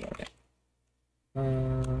gate ignore that.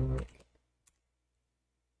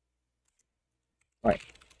 Alright.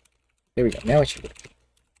 There we go. Now it should work.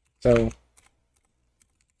 So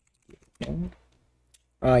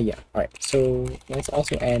yeah. Alright, so let's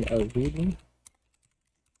also add a readme.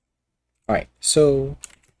 Alright, so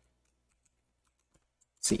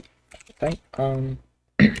let's see. Type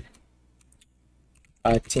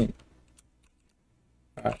tin.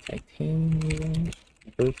 Titanium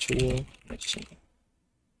virtual machine.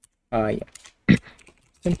 Yeah.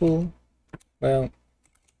 Simple. Well,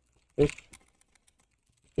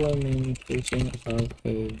 implementation of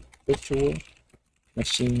a virtual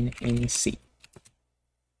machine in C.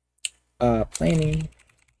 Planning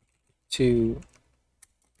to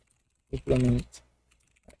implement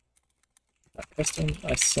a custom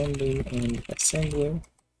assembly and assembler,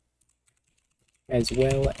 as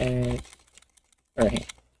well as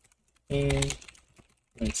and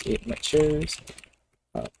once it matures,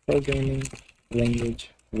 programming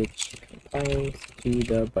language which compiles to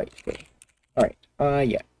the bytecode. Alright,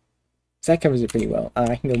 yeah. So that covers it pretty well.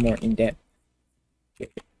 I can go more in depth.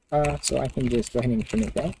 So I can just go ahead and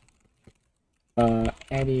implement that.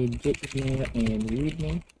 Added git ignore and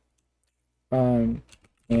readme. And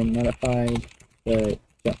modified the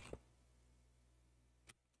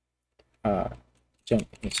jump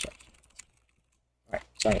instruction. Alright,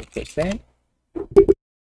 so I fix that.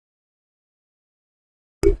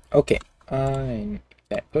 Okay, and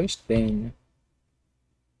that pushed, then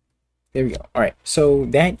there we go. Alright, so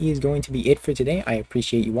that is going to be it for today. I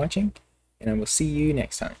appreciate you watching, and I will see you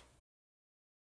next time.